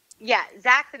packed. Yeah,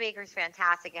 Zach the Baker is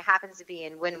fantastic. It happens to be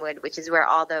in Wynwood, which is where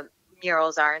all the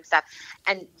murals are and stuff.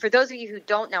 And for those of you who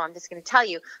don't know, I'm just going to tell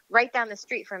you, right down the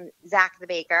street from Zach the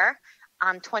Baker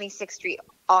on 26th Street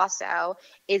also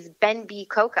is Ben B.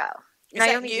 Coco. Is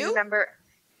that you? Remember?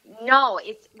 No,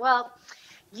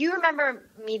 you remember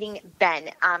meeting Ben.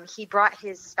 He brought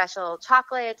his special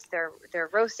chocolates. They're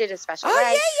roasted a special way. Oh,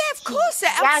 yeah, of course.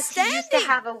 They're outstanding. He used to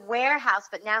have a warehouse,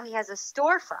 but now he has a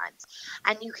storefront.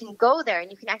 And you can go there and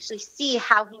you can actually see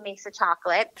how he makes a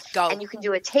chocolate. And you can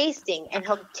do a tasting, and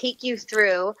he'll take you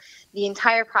through the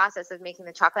entire process of making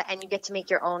the chocolate, and you get to make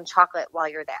your own chocolate while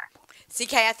you're there.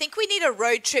 CK, I think we need a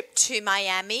road trip to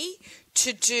Miami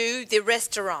to do the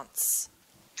restaurants.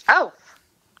 Oh.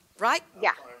 Right?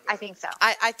 Yeah, I think so.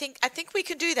 I think we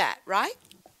could do that, right?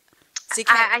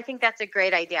 I think that's a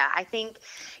great idea. I think,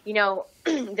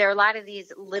 there are a lot of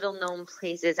these little known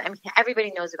places. I mean,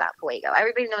 everybody knows about Fuego.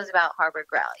 Everybody knows about Harbor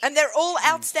Grill. And they're all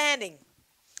outstanding.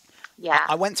 Yeah.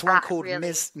 I went to one called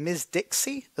Ms.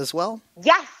 Dixie as well.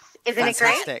 Yes. Isn't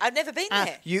Fantastic. it great? I've never been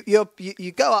there.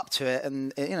 You go up to it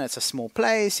and, it's a small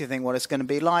place. You think what it's going to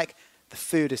be like. The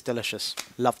food is delicious.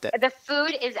 Loved it. The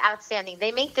food is outstanding.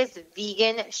 They make this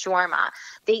vegan shawarma.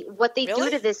 What they do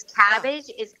to this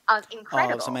cabbage is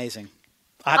incredible. Oh, it's amazing.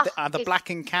 I had the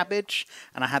blackened cabbage,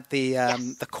 and I had the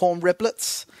corn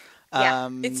riblets.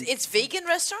 It's vegan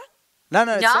restaurant?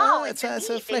 No, it's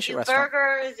a fleshy restaurant.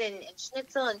 Burgers and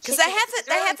schnitzel and chicken. Because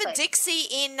they have a Dixie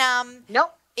in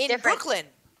Brooklyn.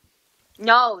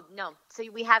 No. So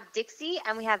we have Dixie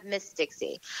and we have Miss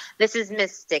Dixie. This is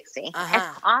Miss Dixie. And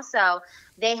also,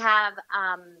 they have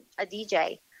a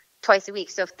DJ twice a week.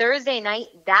 So Thursday night,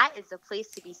 that is the place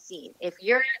to be seen. If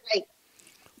you're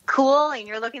cool and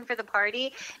you're looking for the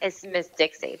party, it's Miss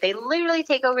Dixie. They literally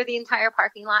take over the entire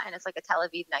parking lot, and it's like a Tel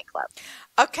Aviv nightclub.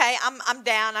 Okay, I'm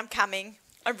down. I'm coming.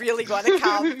 I really want to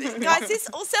come. Guys, this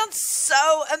all sounds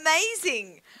so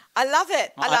amazing. I love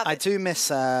it. I do miss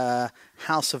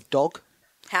House of Dog.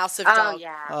 House of Dog. Oh,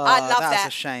 yeah. I love that. That's a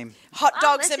shame. Hot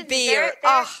dogs and beer.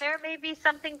 There may be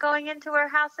something going into where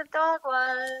House of Dog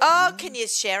was. Oh, can you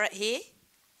share it here?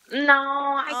 No,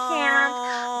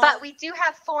 I can't. But we do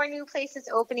have 4 new places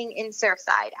opening in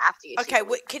Surfside after you. Okay,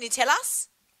 can you tell us?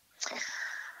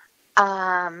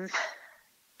 We're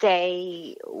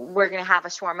going to have a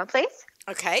shawarma place.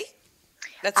 Okay.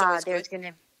 That's always There's going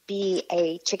to be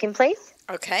a chicken place.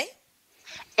 Okay.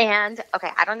 And,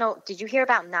 I don't know. Did you hear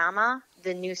about Nama,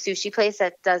 the new sushi place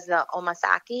that does the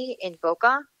omasaki in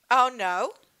Boca? Oh,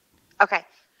 no. Okay.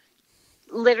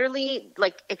 Literally,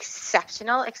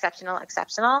 exceptional.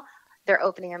 They're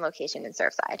opening a location in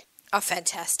Surfside. Oh,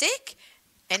 fantastic.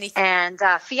 Anything? And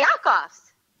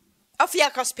Fiakov's. Oh,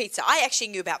 Fiakov's Pizza. I actually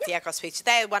knew about Fiakov's Pizza.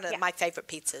 They're one of my favorite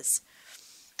pizzas.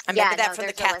 I remember that from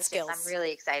the Catskills. I'm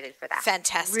really excited for that.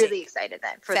 Fantastic. Really excited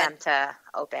for them to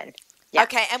open. Yeah.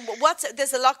 Okay, and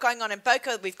there's a lot going on in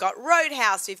Boca. We've got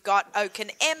Roadhouse. We've got Oak and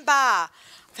Ember. I've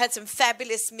had some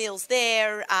fabulous meals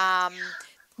there.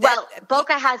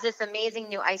 Boca has this amazing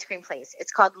new ice cream place.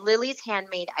 It's called Lily's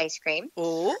Handmade Ice Cream.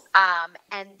 Ooh.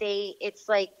 And it's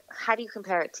like, how do you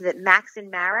compare it to the Max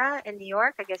and Mara in New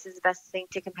York? I guess is the best thing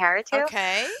to compare it to.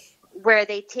 Okay. where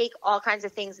they take all kinds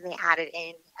of things and they add it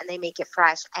in and they make it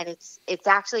fresh, and it's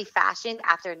actually fashioned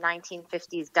after a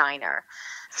 1950s diner.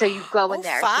 So you go in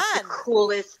there. Fun. It's just the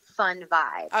coolest, fun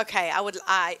vibe. Okay,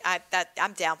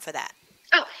 I'm down for that.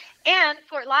 Oh, and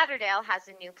Fort Lauderdale has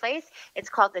a new place. It's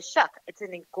called The Shook. It's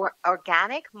an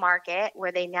organic market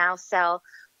where they now sell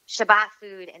Shabbat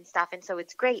food and stuff. And so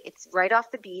it's great. It's right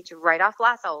off the beach, right off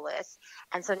Las Olas.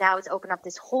 And so now it's opened up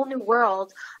this whole new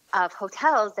world of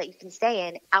hotels that you can stay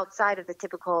in outside of the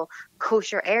typical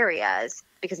kosher areas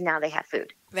because now they have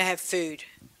food. They have food.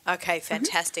 Okay,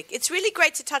 fantastic. It's really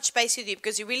great to touch base with you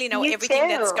because you really know You everything too.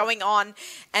 that's going on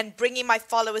and bringing my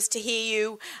followers to hear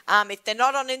you. If they're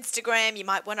not on Instagram, you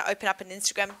might want to open up an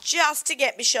Instagram just to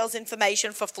get Michelle's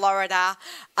information for Florida.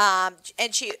 And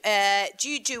do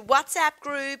you do WhatsApp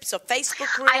groups or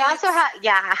Facebook groups? I also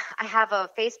I have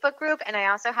a Facebook group and I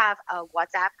also have a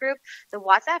WhatsApp group. The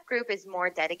WhatsApp group is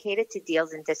more dedicated to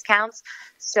deals and discounts.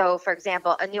 So, for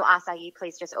example, a new acai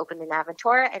place just opened in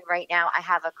Aventura, and right now I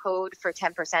have a code for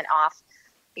 10% off.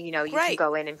 You know, you can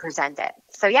go in and present it.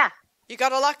 So, yeah. You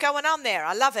got a lot going on there.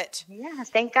 I love it. Yes,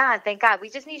 thank God. Thank God. We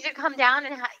just need you to come down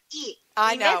and eat.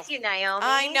 I know. Miss you, Naomi.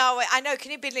 I know.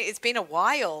 Can you believe it's been a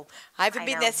while? I haven't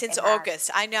been there since August.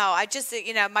 I know. I just,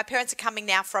 my parents are coming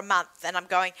now for a month, and I'm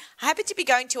going. I happen to be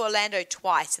going to Orlando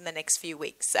twice in the next few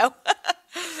weeks. So,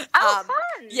 fun.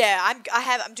 Yeah,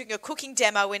 I'm doing a cooking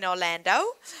demo in Orlando,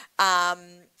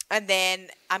 and then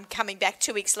I'm coming back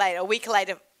a week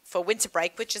later for winter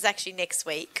break, which is actually next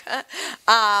week.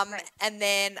 And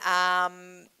then,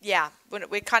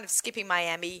 we're kind of skipping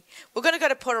Miami. We're going to go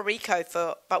to Puerto Rico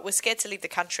but we're scared to leave the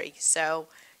country. So,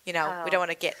 we don't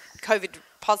want to get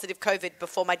positive COVID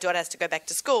before my daughter has to go back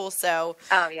to school. So,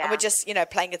 and we're just,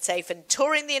 playing it safe and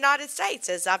touring the United States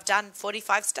as I've done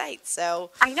 45 states.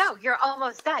 So I know, you're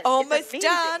almost done. Almost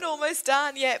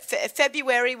done. Yeah.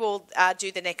 February we'll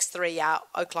do the next 3,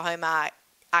 Oklahoma,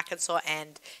 Arkansas,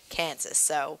 and Kansas.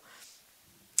 So.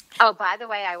 Oh, by the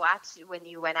way, I watched when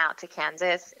you went out to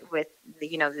Kansas with the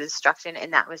destruction,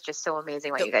 and that was just so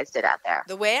amazing what you guys did out there.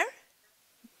 The where?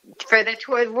 For the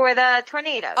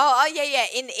tornadoes. Oh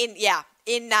yeah.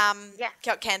 In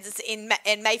Kansas, in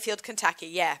Mayfield, Kentucky.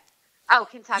 Yeah. Oh,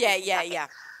 Kentucky. Yeah. Yeah.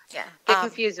 Get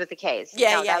confused with the K's.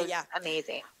 That was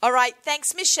amazing. All right.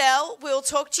 Thanks, Michelle. We'll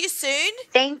talk to you soon.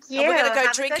 Thank you. And we're going to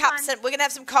go drink up we're going to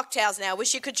have some cocktails now.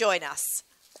 Wish you could join us.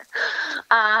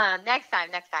 Next time.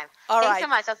 All Thanks right. so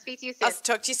much. I'll speak to you soon. I'll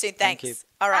talk to you soon. Thanks. Thank you.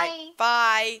 All right.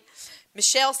 Bye.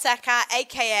 Michelle Saka,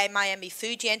 a.k.a. Miami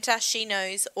Food Yenta. She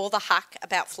knows all the huck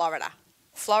about Florida.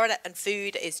 Florida and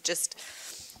food is just...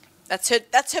 That's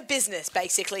her business,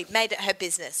 basically. Made it her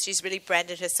business. She's really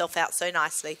branded herself out so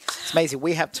nicely. It's amazing.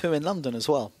 We have 2 in London as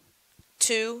well.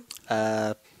 2?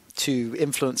 2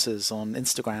 influencers on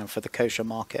Instagram for the kosher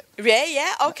market.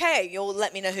 Yeah. Okay. You'll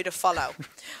let me know who to follow.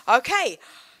 Okay.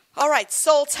 All right.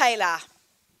 Saul Taylor.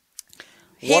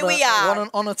 Here we are. What an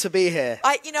honour to be here.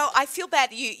 I feel bad.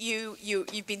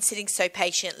 You've been sitting so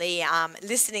patiently,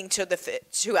 listening to the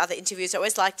 2 other interviews. I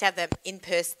always like to have them in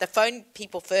person, the phone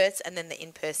people first, and then the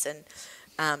in person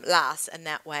last, and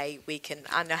that way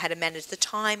I know how to manage the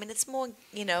time, and it's more,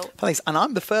 Thanks. And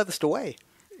I'm the furthest away.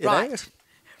 You know?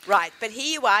 Right. But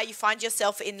here you are. You find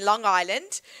yourself in Long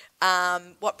Island.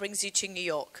 What brings you to New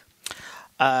York?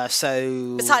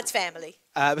 Besides family.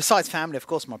 Besides family, of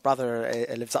course, my brother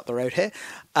lives up the road here.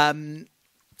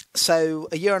 So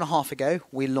a year and a half ago,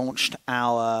 we launched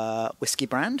our whiskey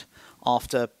brand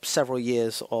after several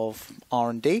years of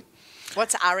R&D.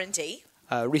 What's R&D?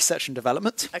 Research and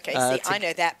development. Okay, I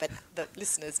know that, but the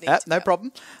listeners need to know. No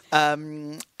problem.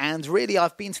 And really,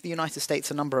 I've been to the United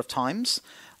States a number of times.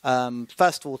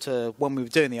 First of all, when we were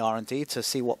doing the R&D, to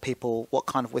see what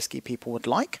kind of whiskey people would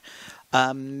like.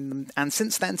 And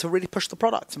since then, to really push the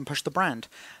product and push the brand.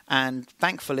 And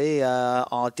thankfully,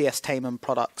 our DS Taman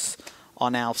products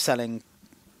are now selling,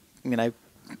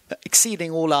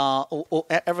 exceeding all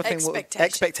everything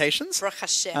expectations. Baruch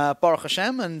Hashem. Baruch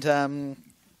Hashem. And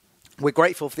we're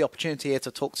grateful for the opportunity here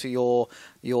to talk to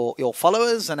your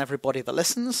followers and everybody that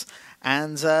listens.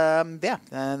 And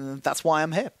and that's why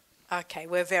I'm here. Okay,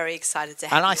 we're very excited to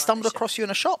have you. And I stumbled across you in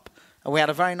a shop. And we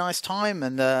had a very nice time,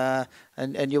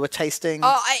 and you were tasting.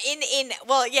 Oh,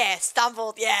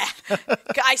 stumbled, yeah.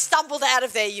 I stumbled out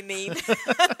of there, you mean?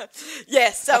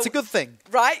 Yes. So that's a good thing,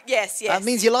 right? Yes. That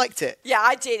means you liked it. Yeah,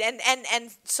 I did,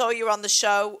 and saw you on the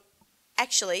show.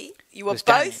 Actually, you were both.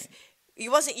 Danny. It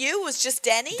wasn't you. It was just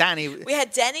Danny. Danny. We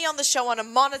had Danny on the show on a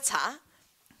monitor,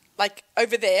 like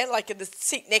over there, like in the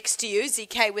seat next to you.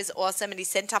 ZK was awesome, and he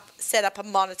set up a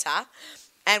monitor.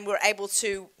 and we're able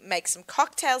to make some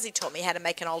cocktails. He taught me how to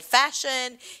make an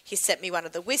old-fashioned. He sent me one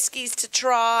of the whiskies to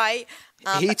try.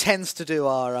 He tends to do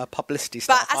our publicity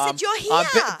stuff. But I said, you're here.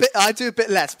 I do a bit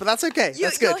less, but that's okay.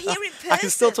 That's good. You're here in person. I can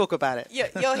still talk about it.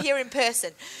 You're here in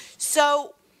person.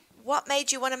 So what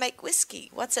made you want to make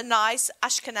whiskey? What's a nice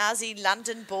Ashkenazi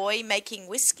London boy making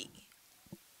whiskey?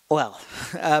 Well,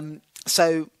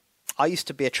 so I used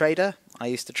to be a trader. I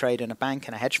used to trade in a bank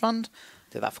and a hedge fund.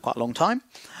 Did that for quite a long time.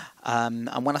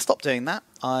 And when I stopped doing that,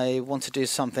 I wanted to do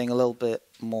something a little bit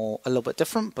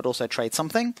different, but also trade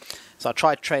something. So I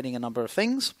tried trading a number of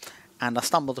things, and I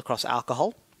stumbled across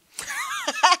alcohol.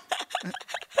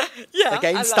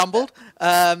 Again, stumbled.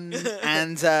 And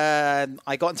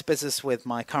I got into business with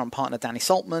my current partner, Danny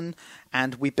Saltman,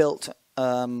 and we built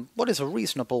what is a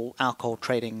reasonable alcohol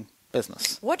trading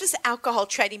business. What does alcohol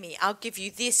trading mean? I'll give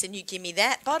you this and you give me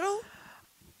that bottle?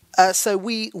 So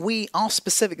our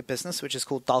specific business, which is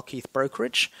called Dalkeith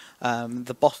Brokerage,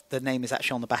 the name is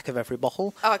actually on the back of every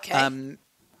bottle. Okay.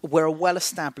 We're a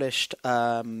well-established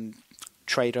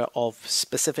trader of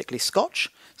specifically Scotch.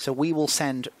 So we will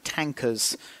send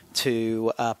tankers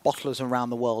to bottlers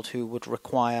around the world who would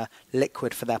require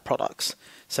liquid for their products.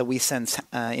 So we send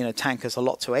tankers a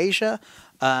lot to Asia.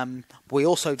 We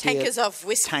also tankers of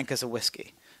whiskey. Tankers of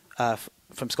whiskey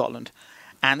from Scotland.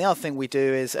 And the other thing we do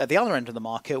is at the other end of the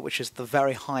market, which is the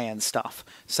very high-end stuff.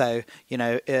 So,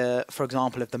 for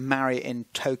example, if the Marriott in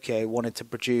Tokyo wanted to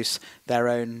produce their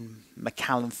own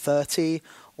Macallan 30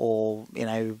 or,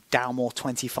 Dalmore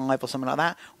 25 or something like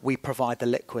that, we provide the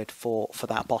liquid for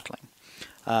that bottling.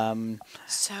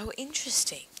 So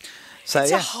interesting. So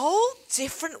it's a whole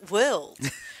different world,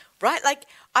 right? Like,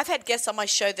 I've had guests on my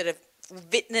show that are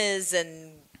vintners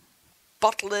and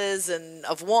bottlers and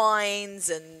of wines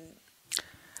and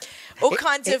all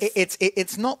kinds of...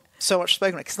 It's not so much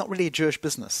spoken. It's not really a Jewish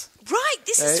business. Right.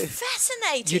 This is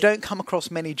fascinating. You don't come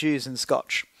across many Jews in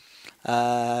Scotch.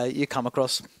 You come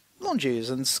across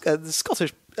non-Jews and the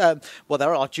Scottish... well,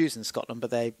 there are Jews in Scotland, but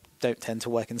they don't tend to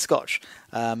work in Scotch.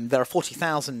 There are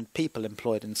 40,000 people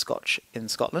employed in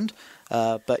Scotland,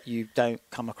 but you don't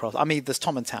come across... I mean, there's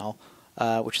Tom and Towel,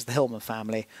 which is the Hillman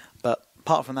family, but...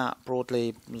 Apart from that,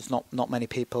 broadly, there's not many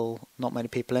people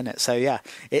in it. So yeah,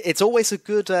 it's always a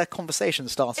good conversation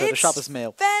starter at a Shabbos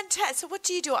meal. Fantastic. So what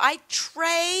do you do? I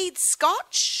trade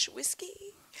Scotch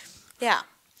whiskey. Yeah.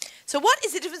 So what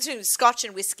is the difference between Scotch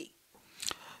and whiskey?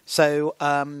 So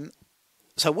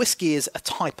whiskey is a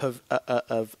type of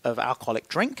alcoholic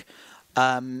drink.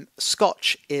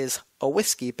 Scotch is a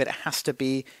whiskey, but it has to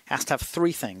have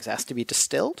three things. It has to be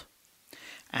distilled,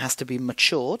 it has to be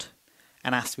matured,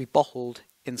 and it has to be bottled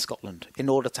in Scotland in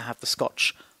order to have the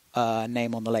Scotch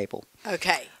name on the label.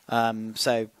 Okay.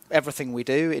 So everything we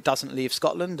do, it doesn't leave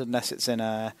Scotland unless it's in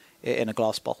a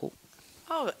glass bottle.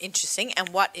 Oh, interesting. And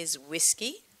what is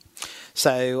whiskey?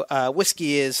 So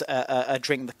whiskey is a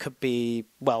drink that could be,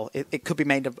 it could be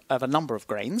made of a number of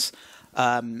grains.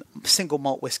 Single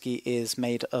malt whiskey is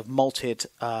made of malted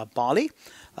barley,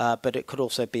 but it could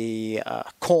also be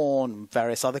corn,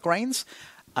 various other grains.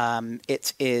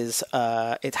 It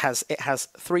has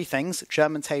three things: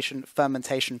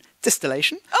 fermentation,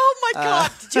 distillation. Oh my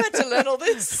God! Did you have to learn all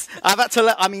this? I've had to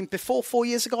learn. I mean, before 4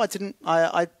 years ago, I didn't.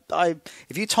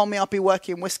 If you told me I'd be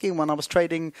working in whiskey when I was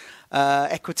trading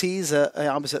equities,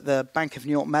 I was at the Bank of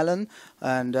New York Mellon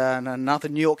and another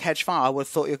New York hedge fund, I would have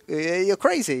thought you're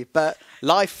crazy. But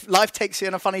life takes you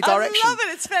in a funny direction. I love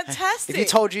it. It's fantastic. If you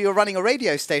told you were running a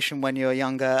radio station when you were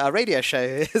younger, a radio show,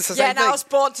 it's the same thing. I was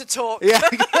born to talk. Yeah.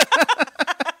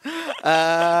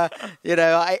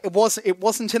 It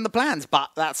wasn't in the plans, but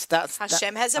that's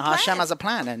Hashem has a plan. Hashem has a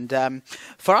plan, and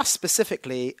for us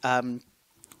specifically,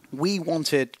 we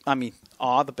wanted. I mean,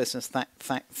 our other business,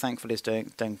 thankfully, is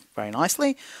doing very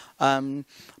nicely,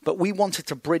 but we wanted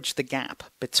to bridge the gap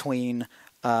between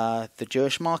the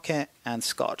Jewish market and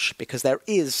Scotch, because there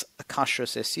is a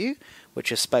kashrus issue,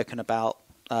 which is spoken about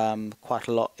quite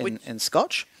a lot in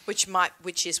Scotch. Which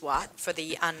is what for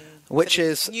the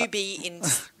newbie in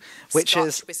which Scotch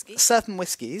is whiskey?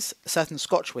 certain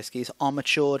Scotch whiskies are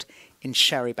matured in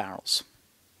sherry barrels.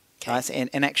 Okay. Right,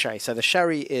 in ex-sherry. So the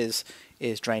sherry is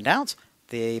drained out.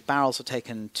 The barrels are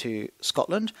taken to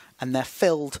Scotland, and they're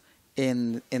filled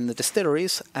in the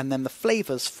distilleries, and then the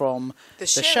flavours from the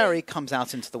sherry comes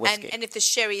out into the whiskey. And if the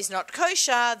sherry is not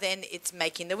kosher, then it's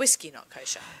making the whiskey not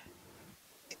kosher.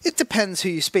 It depends who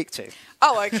you speak to.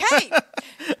 Oh, okay.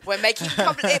 We're making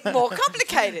it more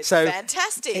complicated. So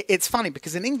fantastic. It's funny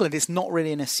because in England it's not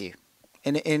really an issue.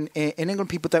 In England,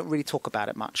 people don't really talk about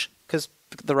it much because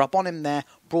the Rabbonim there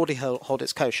broadly hold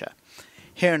it's kosher.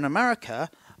 Here in America,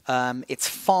 it's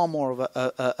far more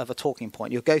of a talking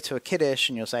point. You'll go to a kiddish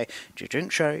and you'll say, "Do you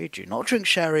drink sherry? Do you not drink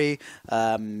sherry?"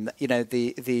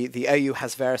 The OU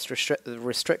has various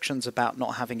restrictions about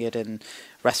not having it in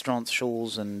restaurants,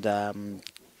 shuls, and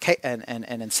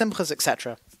in simchas,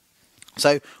 etc.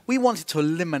 So we wanted to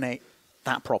eliminate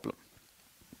that problem.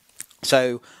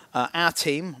 So our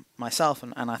team, myself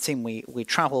and our team, we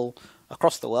travel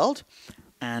across the world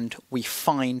and we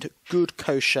find good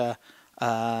kosher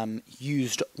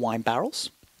used wine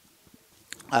barrels.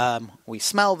 We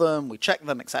smell them, we check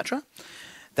them, etc.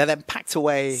 They're then packed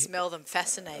away. Smell them,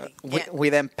 fascinating. We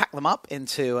then pack them up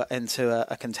into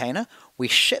a container. We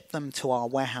ship them to our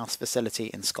warehouse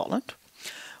facility in Scotland,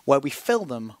 where we fill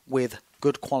them with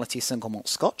good quality single malt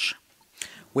Scotch.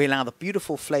 We allow the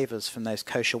beautiful flavours from those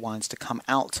kosher wines to come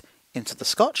out into the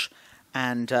Scotch,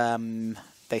 and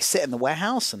they sit in the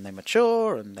warehouse and they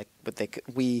mature, and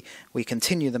we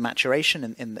continue the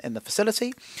maturation in the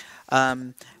facility.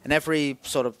 And every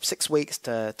sort of 6 weeks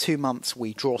to 2 months,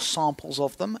 we draw samples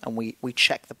of them and we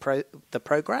check the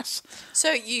progress.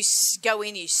 So you go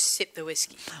in, you sip the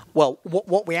whiskey. Well,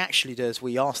 what we actually do is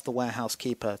we ask the warehouse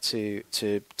keeper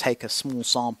to take a small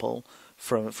sample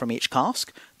from each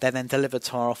cask. They're then delivered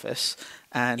to our office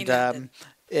and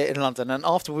in London, and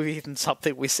after we've eaten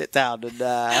something, we sit down and.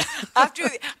 I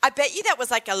bet you that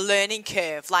was like a learning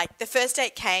curve. Like the first day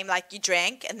it came, like you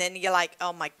drank, and then you're like,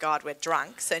 "Oh my God, we're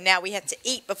drunk." So now we have to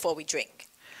eat before we drink.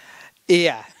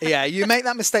 Yeah. You make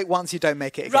that mistake once, you don't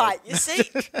make it again. Right. You see,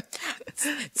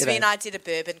 Zvi and I did a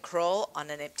bourbon crawl on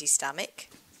an empty stomach.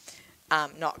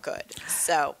 Not good.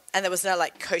 So, and there was no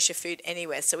like kosher food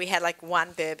anywhere. So we had like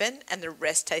one bourbon, and the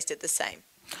rest tasted the same.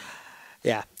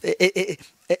 Yeah, it's.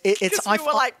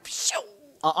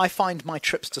 I find my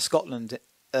trips to Scotland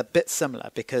a bit similar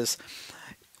because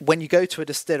when you go to a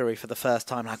distillery for the first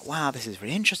time, like, wow, this is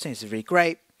really interesting, this is really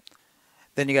great.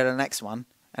 Then you go to the next one,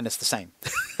 and it's the same.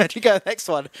 And you go to the next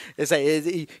one,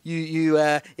 it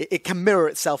can mirror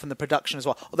itself in the production as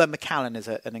well. Although Macallan is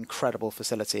an incredible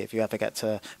facility if you ever get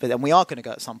to. And we are going to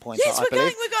go at some point. Yes, we're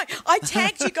going. I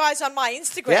tagged you guys on my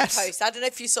Instagram post. I don't know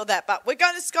if you saw that, but we're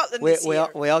going to Scotland this year.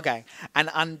 We are going.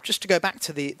 And just to go back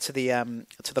to the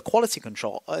quality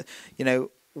control,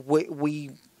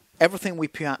 we everything we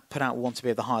put out we want to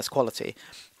be of the highest quality,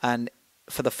 and.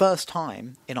 For the first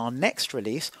time in our next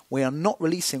release, we are not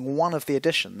releasing one of the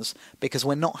editions because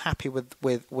we're not happy with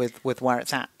where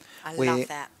it's at. I love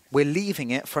that. We're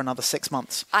leaving it for another 6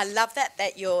 months. I love that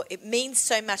it means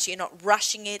so much. You're not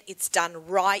rushing it. It's done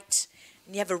right.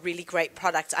 And you have a really great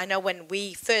product. I know when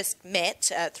we first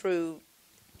met through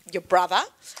your brother,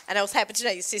 and I also happen to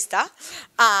know your sister,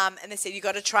 and they said, you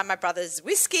got to try my brother's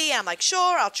whiskey. I'm like,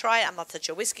 sure, I'll try it. I'm not such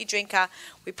a whiskey drinker.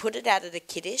 We put it out at a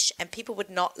kiddish, and people would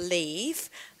not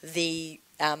leave the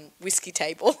whiskey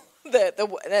table. I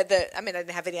mean, I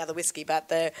didn't have any other whiskey,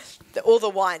 but all the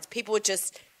wines, people were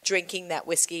just drinking that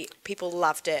whiskey. People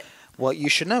loved it. Well, you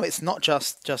should know it's not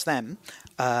just them.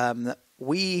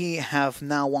 We have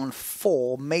now won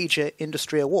 4 major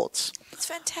industry awards. It's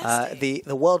fantastic.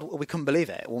 The world, we couldn't believe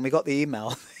it when we got the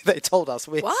email. They told us.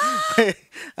 What?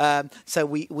 So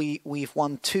we've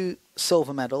won 2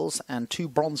 silver medals and 2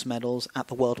 bronze medals at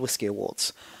the World Whiskey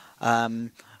Awards,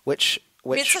 which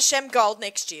It's Hashem gold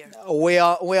next year. We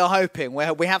are hoping.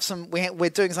 We're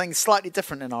doing something slightly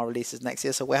different in our releases next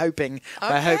year, so we're hoping.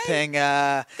 Okay. We're hoping.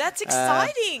 That's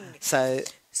exciting.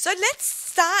 So let's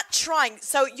start trying.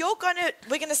 So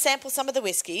we're gonna sample some of the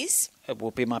whiskies. It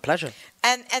will be my pleasure.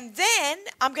 And then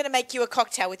I'm gonna make you a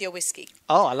cocktail with your whiskey.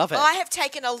 Oh, I love it. I have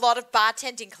taken a lot of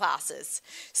bartending classes.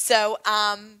 So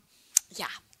yeah.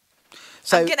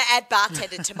 So I'm gonna add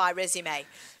bartender to my resume.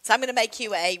 So I'm gonna make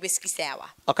you a whiskey sour.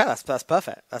 Okay, that's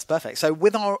perfect. That's perfect. So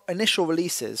with our initial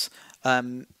releases,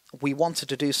 we wanted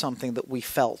to do something that we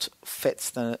felt fits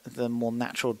the more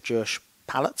natural Jewish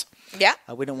palate. Yeah.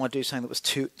 We didn't want to do something that was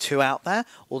too out there.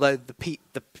 Although the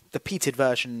peated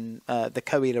version, the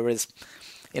Coela is,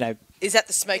 Is that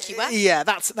the smoky one? Yeah,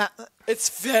 that's that.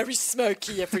 It's very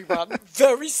smoky, everyone.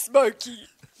 Very smoky.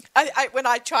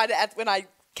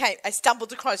 I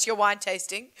stumbled across your wine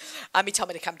tasting. He told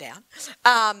me to come down.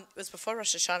 It was before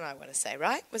Rosh Hashanah, I want to say,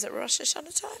 right? Was it Rosh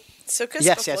Hashanah time? Sukkot?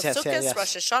 Yes.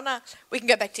 Rosh Hashanah. We can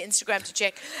go back to Instagram to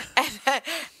check.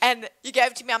 And you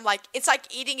gave it to me. I'm like, it's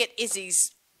like eating at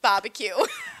Izzy's barbecue.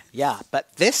 Yeah,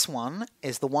 but this one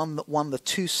is the one that won the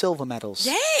 2 silver medals.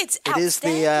 Yeah, it's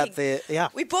outstanding. It is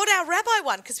We bought our rabbi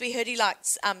one because we heard he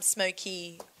likes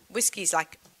smoky whiskies.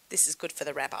 Like, this is good for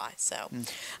the rabbi. So,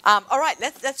 all right,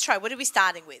 let's try. What are we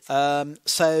starting with?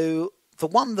 So the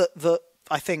one that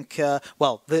think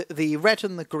well, the red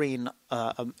and the green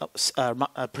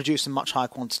produce in much higher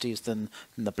quantities than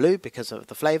the blue because of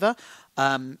the flavour.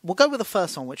 We'll go with the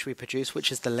first one which we produce,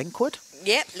 which is the Linkwood.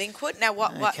 Yep, Linkwood. Now,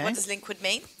 what does Linkwood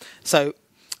mean? So,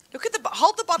 look at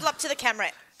hold the bottle up to the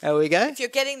camera. There we go. If you're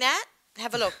getting that,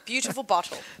 have a look. Beautiful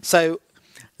bottle. So,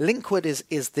 Linkwood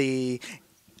is the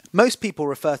most people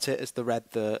refer to it as the red,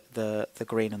 the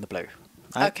green, and the blue.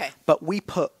 Right? Okay. But we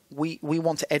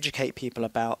want to educate people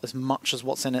about as much as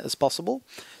what's in it as possible.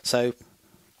 So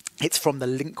it's from the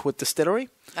Linkwood Distillery,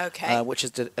 which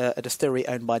is a distillery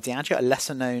owned by Diageo, a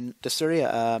lesser-known distillery.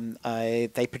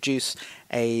 They produce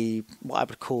what I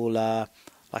would call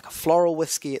like a floral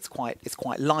whiskey. It's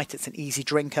quite light. It's an easy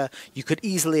drinker. You could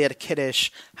easily at a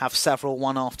kiddish have several,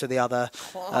 one after the other.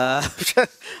 So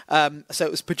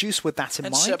it was produced with that in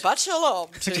mind. And Shabbat Shalom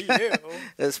to you.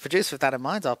 It was produced with that in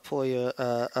mind. I'll pour you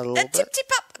a little bit.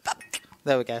 Tip up.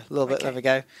 There we go. A little bit. There we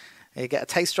go. You get a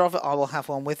taster of it. I will have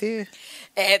one with you.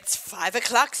 It's 5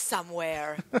 o'clock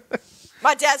somewhere.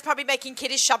 My dad's probably making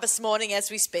Kiddush Shabbos morning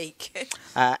as we speak.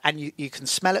 And you can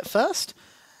smell it first.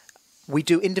 We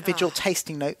do individual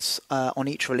tasting notes on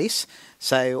each release.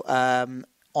 So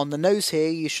on the nose here,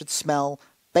 you should smell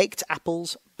baked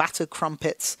apples, battered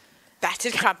crumpets.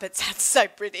 Battered crumpets, that's so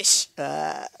British.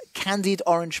 Candied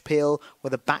orange peel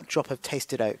with a backdrop of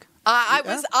tasted oak.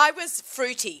 I was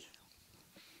fruity.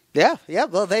 Yeah.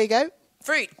 Well, there you go.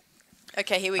 Fruit.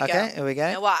 Okay, here we go. Okay, here we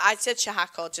go. Now, what? I said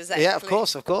shahakol. Does that Yeah, of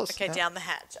include? course. Okay, Yeah. down the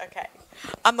hatch. Okay.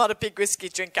 I'm not a big whiskey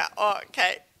drinker. Oh,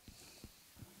 okay.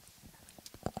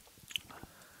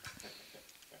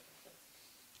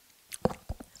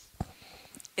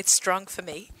 It's strong for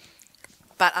me,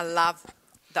 but I love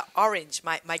the orange.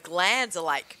 My glands are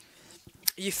like,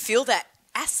 you feel that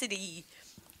acidy,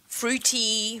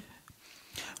 fruity.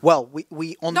 Well,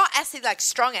 we on Not acid like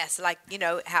strong acid, like, you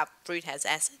know, how fruit has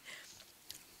acid.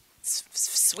 It's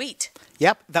sweet.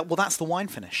 Yep. That's the wine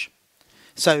finish.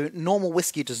 So normal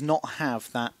whiskey does not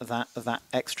have that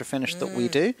extra finish that we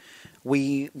do.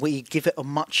 We give it a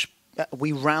much.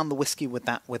 We round the whiskey with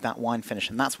that wine finish,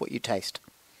 and that's what you taste.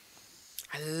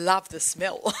 I love the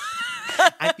smell.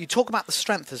 And you talk about the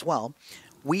strength as well.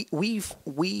 We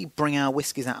bring our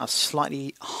whiskies at a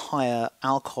slightly higher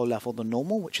alcohol level than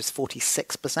normal, which is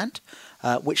 46%,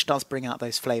 which does bring out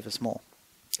those flavours more.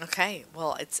 Okay,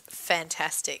 well, it's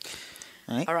fantastic.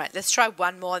 Right. All right, let's try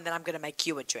one more, and then I'm going to make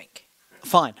you a drink.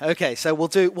 Fine. Okay, so we'll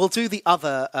do the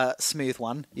other smooth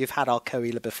one. You've had our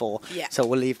Coela before, Yeah. so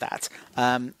we'll leave that.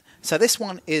 So this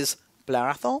one is Blair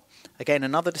Athol, again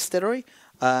another distillery.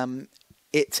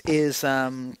 It is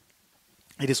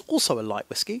also a light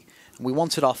whiskey. We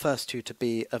wanted our first two to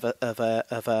be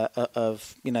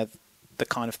of you know, the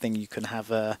kind of thing you can have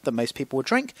that most people would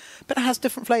drink, but it has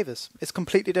different flavors. It's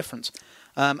completely different,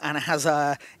 and it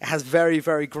has very,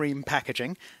 very green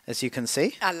packaging, as you can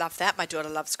see. I love that. My daughter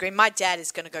loves green. My dad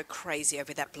is going to go crazy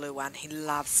over that blue one. He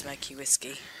loves smoky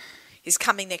whiskey. He's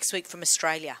coming next week from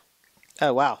Australia.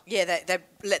 Oh wow! Yeah, they're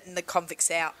letting the convicts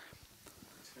out.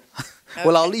 Okay.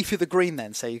 Well, I'll leave you the green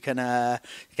then, so you can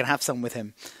have some with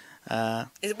him.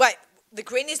 Wait, the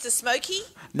green is the smoky?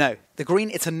 No, the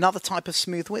green. It's another type of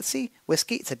smooth whiskey.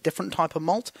 It's a different type of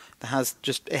malt that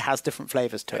has different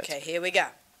flavors to it. Okay, here we go.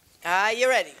 Are you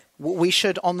ready? We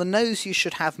should on the nose. You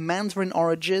should have mandarin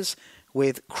oranges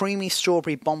with creamy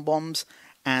strawberry bonbons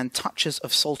and touches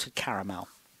of salted caramel.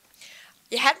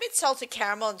 You had me at salted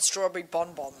caramel and strawberry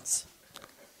bonbons.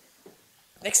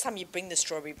 Next time you bring the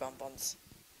strawberry bonbons.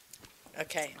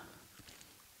 Okay.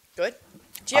 Good.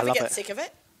 Do you ever get sick of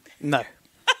it? No.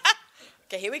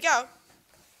 Okay, here we go.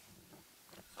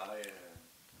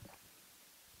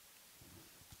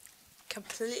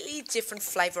 Completely different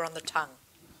flavour on the tongue.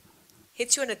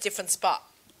 Hits you in a different spot.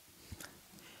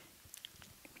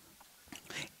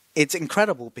 It's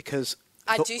incredible because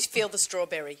I do feel the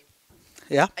strawberry.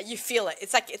 Yeah. You feel it.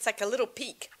 It's like a little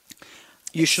peak.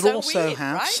 You should So also weird,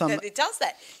 have right? some. That it does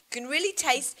that. You can really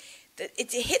taste that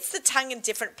it hits the tongue in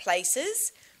different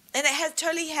places, and it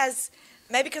totally has.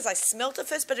 Maybe because I smelled it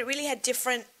first, but it really had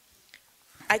different.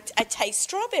 I taste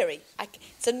strawberry.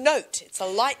 It's a note. It's a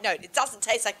light note. It doesn't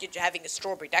taste like you're having a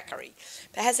strawberry daiquiri,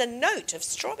 but it has a note of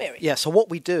strawberry. Yeah. So what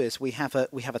we do is we have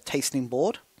a tasting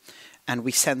board, and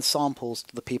we send samples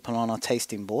to the people on our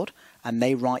tasting board, and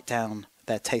they write down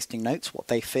their tasting notes, what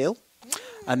they feel,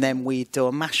 and then we do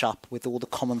a mashup with all the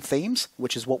common themes,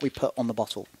 which is what we put on the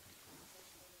bottle.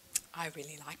 I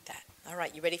really like that. All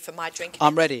right, you ready for my drink?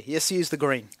 I'm ready. Yes, use the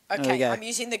green. Okay, I'm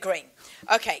using the green.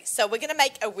 Okay, so we're going to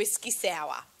make a whiskey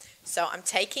sour. So I'm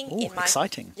taking in my...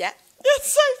 exciting. Yeah,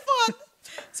 it's so fun.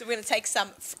 So we're going to take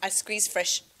a squeezed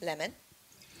fresh lemon.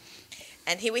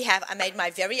 And here we have, I made my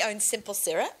very own simple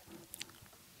syrup.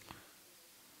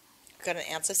 Got an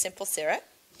ounce of simple syrup,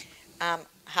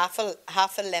 half a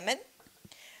lemon,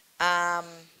 and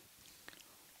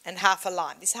half a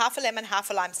lime. This is half a lemon, half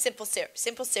a lime, simple syrup.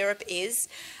 Simple syrup is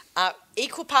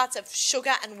equal parts of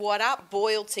sugar and water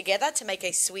boiled together to make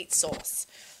a sweet sauce.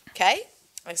 Okay,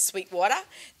 a sweet water.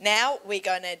 Now we're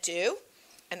going to do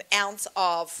an ounce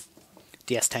of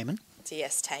Diastemin.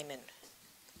 Diastemin.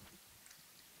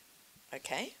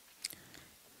 Okay.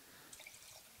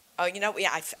 Oh, you know,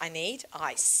 yeah, I need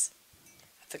ice.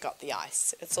 I forgot the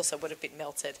ice. It's also would have been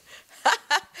melted.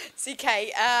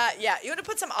 CK, yeah, you want to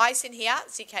put some ice in here?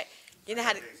 CK, you know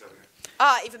how to...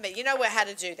 even better. You know how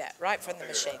to do that, right, from the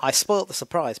machine. I spoilt the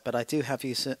surprise, but I do have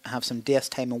some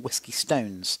Diastemin whiskey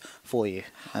stones for you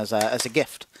as a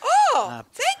gift. Oh,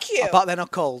 thank you. But they're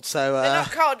not cold, so... They're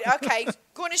not cold. Okay,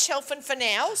 going to shelfing for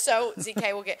now, so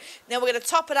ZK will get... Now we're going to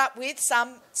top it up with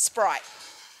some Sprite.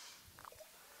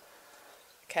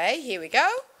 Okay, here we go.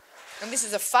 And this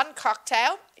is a fun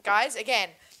cocktail. Guys, again,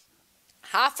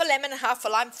 half a lemon, half a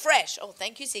lime, fresh. Oh,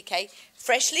 thank you, ZK.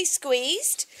 Freshly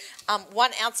squeezed.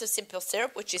 1 ounce of simple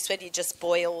syrup, which is when you just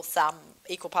boil some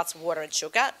equal parts of water and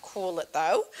sugar. Cool it,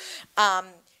 though. 1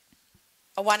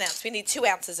 ounce. We need 2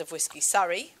 ounces of whiskey.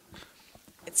 Sorry.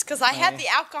 It's because I had the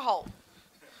alcohol.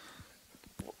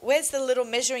 Where's the little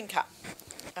measuring cup?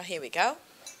 Oh, here we go.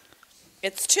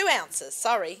 It's 2 ounces.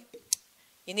 Sorry.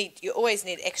 You always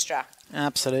need extra.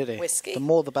 Absolutely. Whiskey. The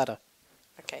more, the better.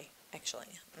 Okay,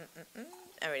 actually,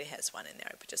 I already has one in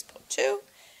there. I just put 2,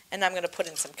 and I'm going to put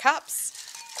in some cups.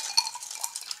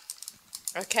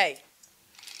 Okay.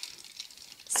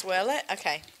 Swirl it.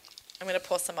 Okay. I'm going to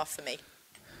pour some off for me,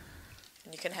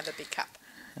 and you can have a big cup.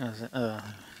 Oh,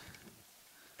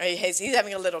 he's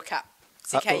having a little cup.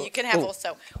 It's okay. You can have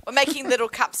also. We're making little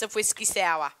cups of whiskey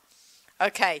sour.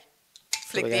 Okay.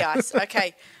 Flick the ice.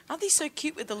 Okay. Aren't they so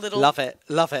cute with the little... Love it.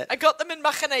 Love it. I got them in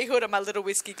Machane Huda, my little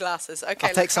whiskey glasses. Okay,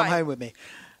 I'll take some home with me.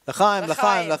 L'chaim,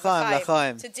 l'chaim, l'chaim,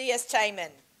 l'chaim. To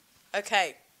Diastemin.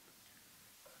 Okay.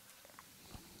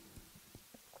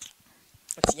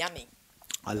 It's yummy.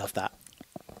 I love that.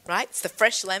 Right? It's the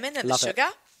fresh lemon and the sugar.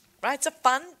 Right? It's a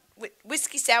fun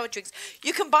whiskey sour drinks.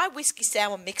 You can buy whiskey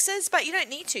sour mixers, but you don't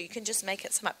need to. You can just make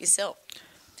some up yourself.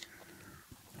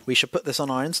 We should put this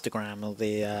on our Instagram.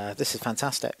 This is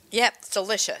fantastic. Yeah, it's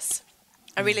delicious.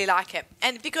 I really like it.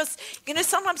 And because,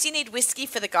 sometimes you need whiskey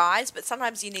for the guys, but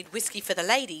sometimes you need whiskey for the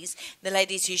ladies. The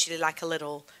ladies usually like a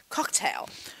little cocktail.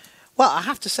 Well, I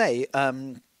have to say,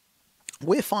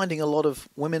 we're finding a lot of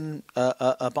women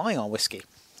are buying our whiskey.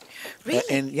 Really?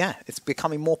 It's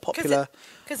becoming more popular.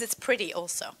 Because it's pretty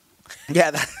also.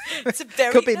 Yeah, it's a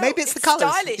very could be. Maybe it's the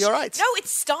colours. Stylish. You're right. No,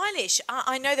 it's stylish.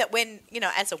 I know that when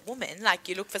as a woman, like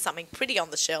you look for something pretty on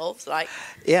the shelves, like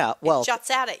it juts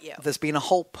out at you. There's been a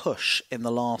whole push in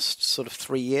the last sort of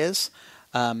 3 years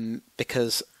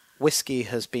because whiskey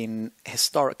has been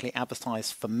historically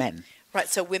advertised for men. Right.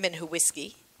 So women who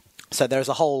whiskey. So there's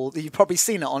a whole. You've probably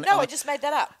seen it on. No, I just made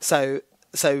that up. So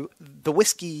the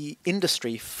whiskey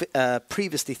industry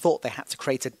previously thought they had to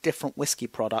create a different whiskey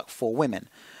product for women.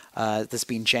 There's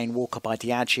been Jane Walker by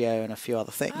Diageo and a few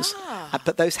other things.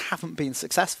 But those haven't been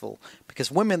successful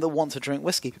because women that want to drink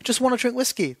whiskey just want to drink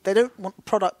whiskey. They don't want a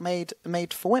product made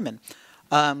for women.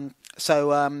 There's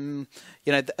been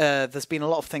a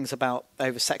lot of things about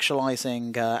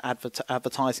over-sexualizing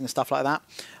advertising and stuff like that.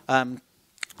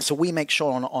 So we make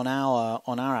sure on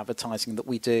our advertising that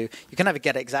we do. You can never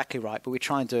get it exactly right, but we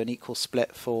try and do an equal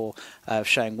split for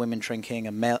showing women drinking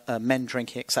and men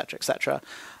drinking, etc., etc.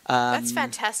 That's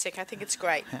fantastic. I think it's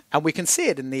great. And we can see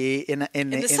it in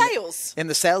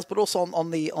the sales, but also on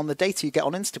the data you get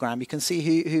on Instagram. You can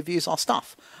see who views our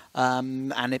stuff,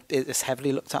 and it is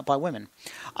heavily looked at by women.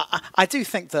 I do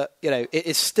think that it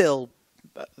is still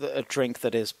a drink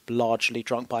that is largely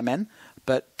drunk by men.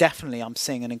 But definitely I'm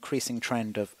seeing an increasing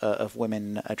trend of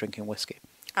women drinking whiskey.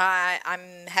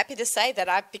 I'm happy to say that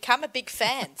I've become a big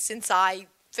fan since I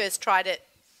first tried it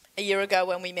a year ago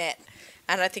when we met.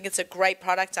 And I think it's a great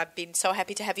product. I've been so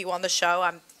happy to have you on the show.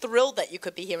 I'm thrilled that you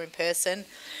could be here in person.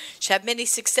 You had many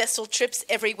successful trips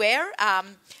everywhere.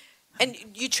 And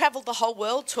you traveled the whole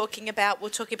world we were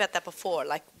talking about that before,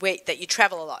 that you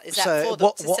travel a lot. Is that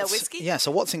to sell whiskey? Yeah,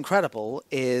 so what's incredible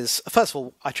is, first of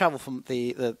all, I travel from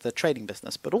the trading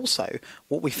business, but also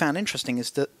what we found interesting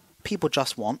is that people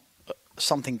just want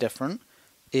something different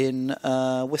in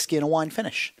whiskey and a wine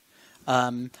finish.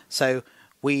 So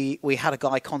we had a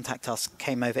guy contact us,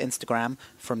 came over Instagram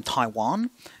from Taiwan.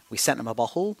 We sent him a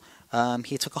bottle.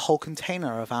 he took a whole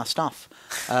container of our stuff.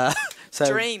 So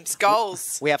dreams,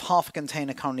 goals. We have half a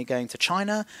container currently going to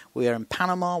China. We are in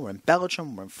Panama. We're in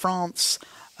Belgium. We're in France.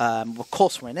 Of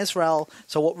course, we're in Israel.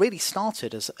 So what really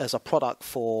started as a product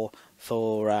for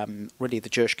really the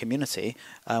Jewish community,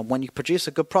 when you produce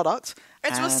a good product.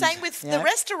 It's the same with the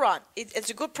restaurant. It's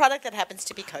a good product that happens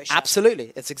to be kosher.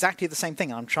 Absolutely. It's exactly the same thing.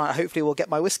 Hopefully we'll get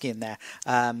my whiskey in there.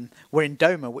 We're in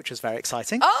Doma, which is very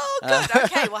exciting. Oh, good.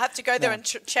 Okay, we'll have to go there and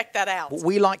check that out.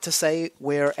 We like to say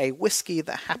we're a whiskey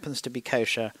that happens to be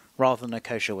kosher rather than a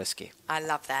kosher whiskey. I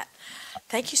love that.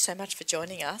 Thank you so much for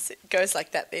joining us. It goes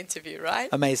like that, the interview, right?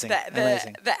 Amazing.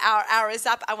 Amazing. Our hour is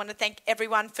up. I want to thank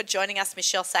everyone for joining us.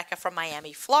 Michelle Sacker from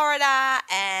Miami, Florida,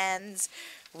 and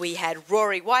we had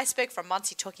Rory Weisberg from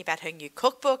Monty talking about her new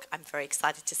cookbook. I'm very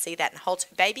excited to see that and hold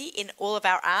her baby in all of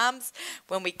our arms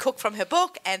when we cook from her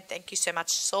book. And thank you so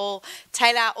much, Saul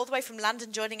Taylor, all the way from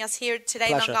London, joining us here today,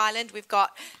 Pleasure. Long Island. We've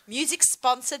got music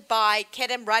sponsored by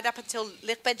Kedem right up until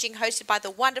Lichbenjing, hosted by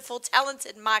the wonderful,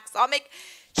 talented Mark Zomick.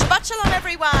 Shabbat Shalom,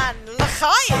 everyone.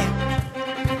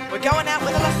 L'chaim. We're going out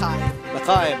with a l'chaim.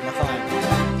 L'chaim,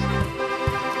 l'chaim.